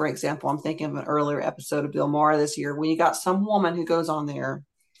 like, for example, I'm thinking of an earlier episode of Bill Maher this year, when you got some woman who goes on there.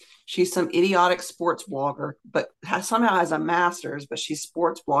 She's some idiotic sports blogger, but somehow has a master's, but she's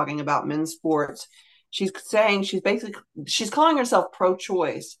sports blogging about men's sports. She's saying she's calling herself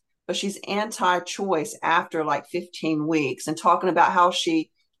pro-choice, but she's anti-choice after like 15 weeks, and talking about how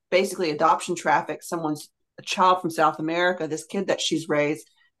she basically adoption trafficked someone's a child from South America, this kid that she's raised.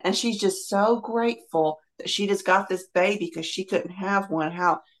 And she's just so grateful that she just got this baby because she couldn't have one.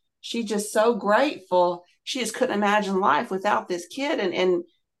 How she's just so grateful. She just couldn't imagine life without this kid. And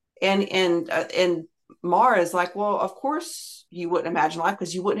Mara is like, well, of course you wouldn't imagine life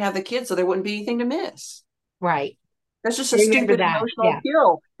because you wouldn't have the kids, so there wouldn't be anything to miss. Right. That's just I a remember stupid that. emotional Yeah.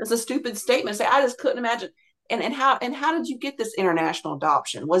 appeal. It's a stupid statement. Say, I just couldn't imagine. And how did you get this international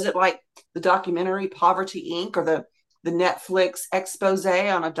adoption? Was it like the documentary Poverty Inc. or the Netflix expose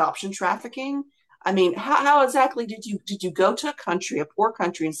on adoption trafficking? I mean, how exactly did you go to a country, a poor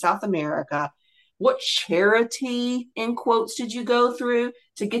country in South America? What charity, in quotes, did you go through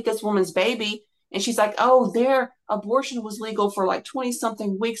to get this woman's baby? And she's like, oh, their abortion was legal for like 20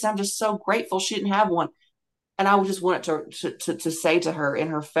 something weeks. I'm just so grateful she didn't have one. And I just wanted to say to her in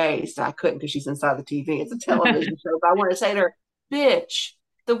her face, and I couldn't because she's inside the TV. It's a television show, but I wanted to say to her, bitch,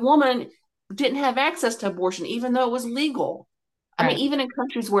 the woman didn't have access to abortion, even though it was legal. I mean, Right. even in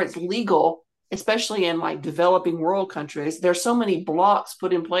countries where it's legal, especially in like developing world countries, there's so many blocks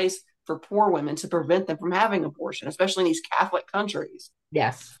put in place for poor women to prevent them from having abortion, especially in these Catholic countries.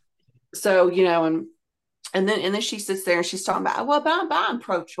 Yes. So, and then she sits there and she's talking about, well, but I'm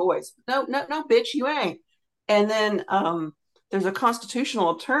pro-choice. No, no, no, bitch, you ain't. And then there's a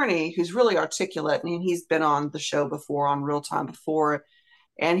constitutional attorney who's really articulate, and he's been on the show before, on Real Time before,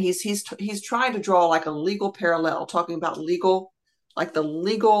 and he's trying to draw like a legal parallel, talking about the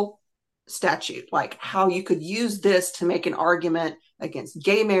legal statute, like how you could use this to make an argument against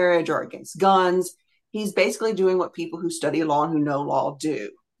gay marriage or against guns. He's basically doing what people who study law and who know law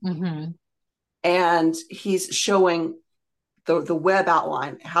do. Mm-hmm. And he's showing the web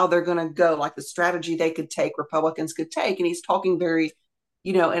outline, how they're going to go, like the strategy they could take, Republicans could take. And he's talking very,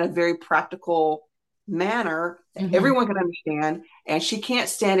 in a very practical manner that Mm-hmm. everyone can understand. And she can't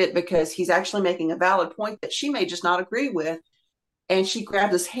stand it because he's actually making a valid point that she may just not agree with. And she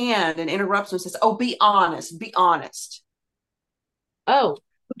grabs his hand and interrupts him and says, oh, be honest, be honest. Oh.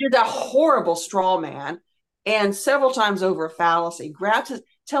 Who did that horrible straw man, and several times over a fallacy,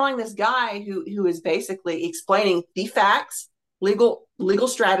 telling this guy who is basically explaining the facts, legal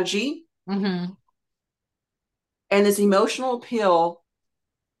strategy, Mm-hmm. and this emotional appeal,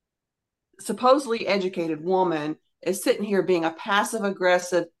 supposedly educated woman is sitting here being a passive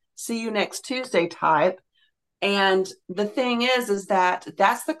aggressive, see you next Tuesday type. And the thing is that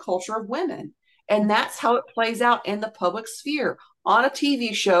that's the culture of women. And that's how it plays out in the public sphere on a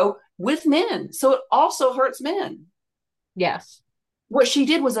TV show with men. So it also hurts men. Yes. What she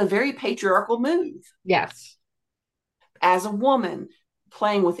did was a very patriarchal move Yes. as a woman,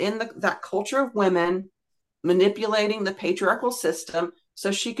 playing within that culture of women, manipulating the patriarchal system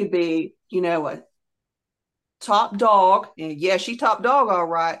so she could be, a top dog. And yeah, she top dog, all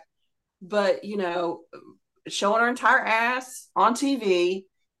right. But, showing her entire ass on TV,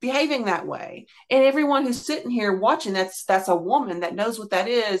 behaving that way. And everyone who's sitting here watching, that's a woman that knows what that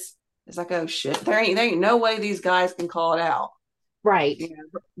is. It's like, oh shit, there ain't no way these guys can call it out. Right.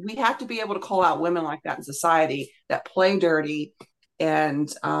 We have to be able to call out women like that in society that play dirty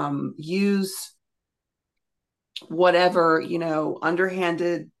and use whatever,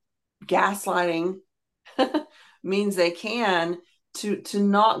 underhanded gaslighting means they can to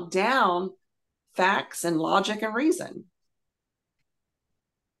knock down facts and logic and reason.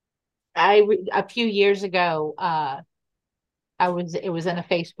 A few years ago, it was in a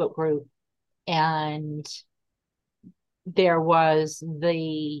Facebook group, and there was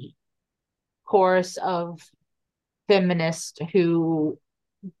the chorus of feminists who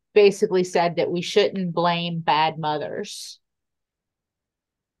basically said that we shouldn't blame bad mothers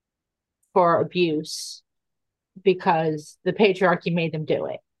for abuse because the patriarchy made them do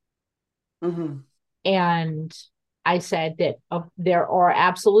it. Mm-hmm. And I said that there are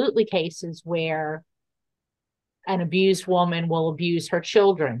absolutely cases where an abused woman will abuse her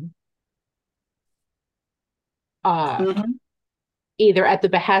children, Mm-hmm. either at the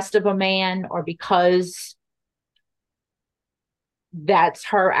behest of a man or because that's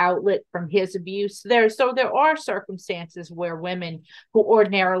her outlet from his abuse. There are circumstances where women who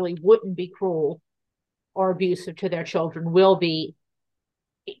ordinarily wouldn't be cruel or abusive to their children will be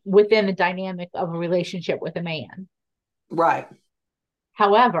within the dynamic of a relationship with a man. Right.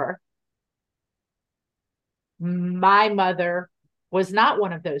 However, my mother was not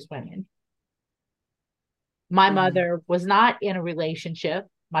one of those women. My Mm-hmm. mother was not in a relationship.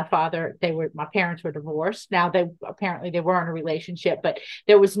 My parents were divorced. Now they apparently they were in a relationship, but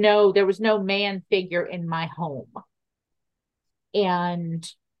there was no man figure in my home. And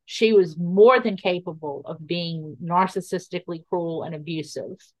she was more than capable of being narcissistically cruel and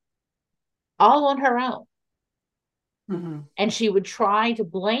abusive, all on her own. Mm-hmm. And she would try to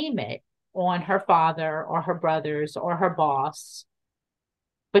blame it on her father or her brothers or her boss.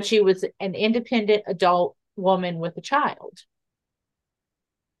 But she was an independent adult woman with a child.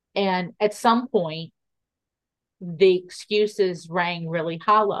 And at some point, the excuses rang really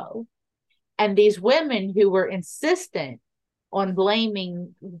hollow. And these women who were insistent on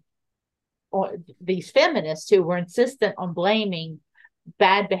blaming, or these feminists who were insistent on blaming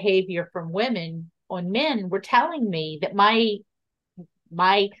bad behavior from women on men were telling me that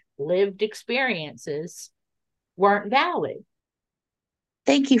my lived experiences weren't valid.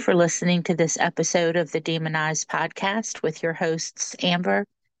 Thank you for listening to this episode of the Demonized Podcast with your hosts, Amber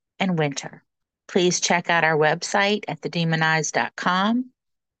and Winter. Please check out our website at thedemonized.com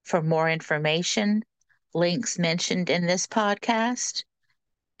for more information, links mentioned in this podcast,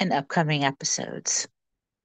 and upcoming episodes.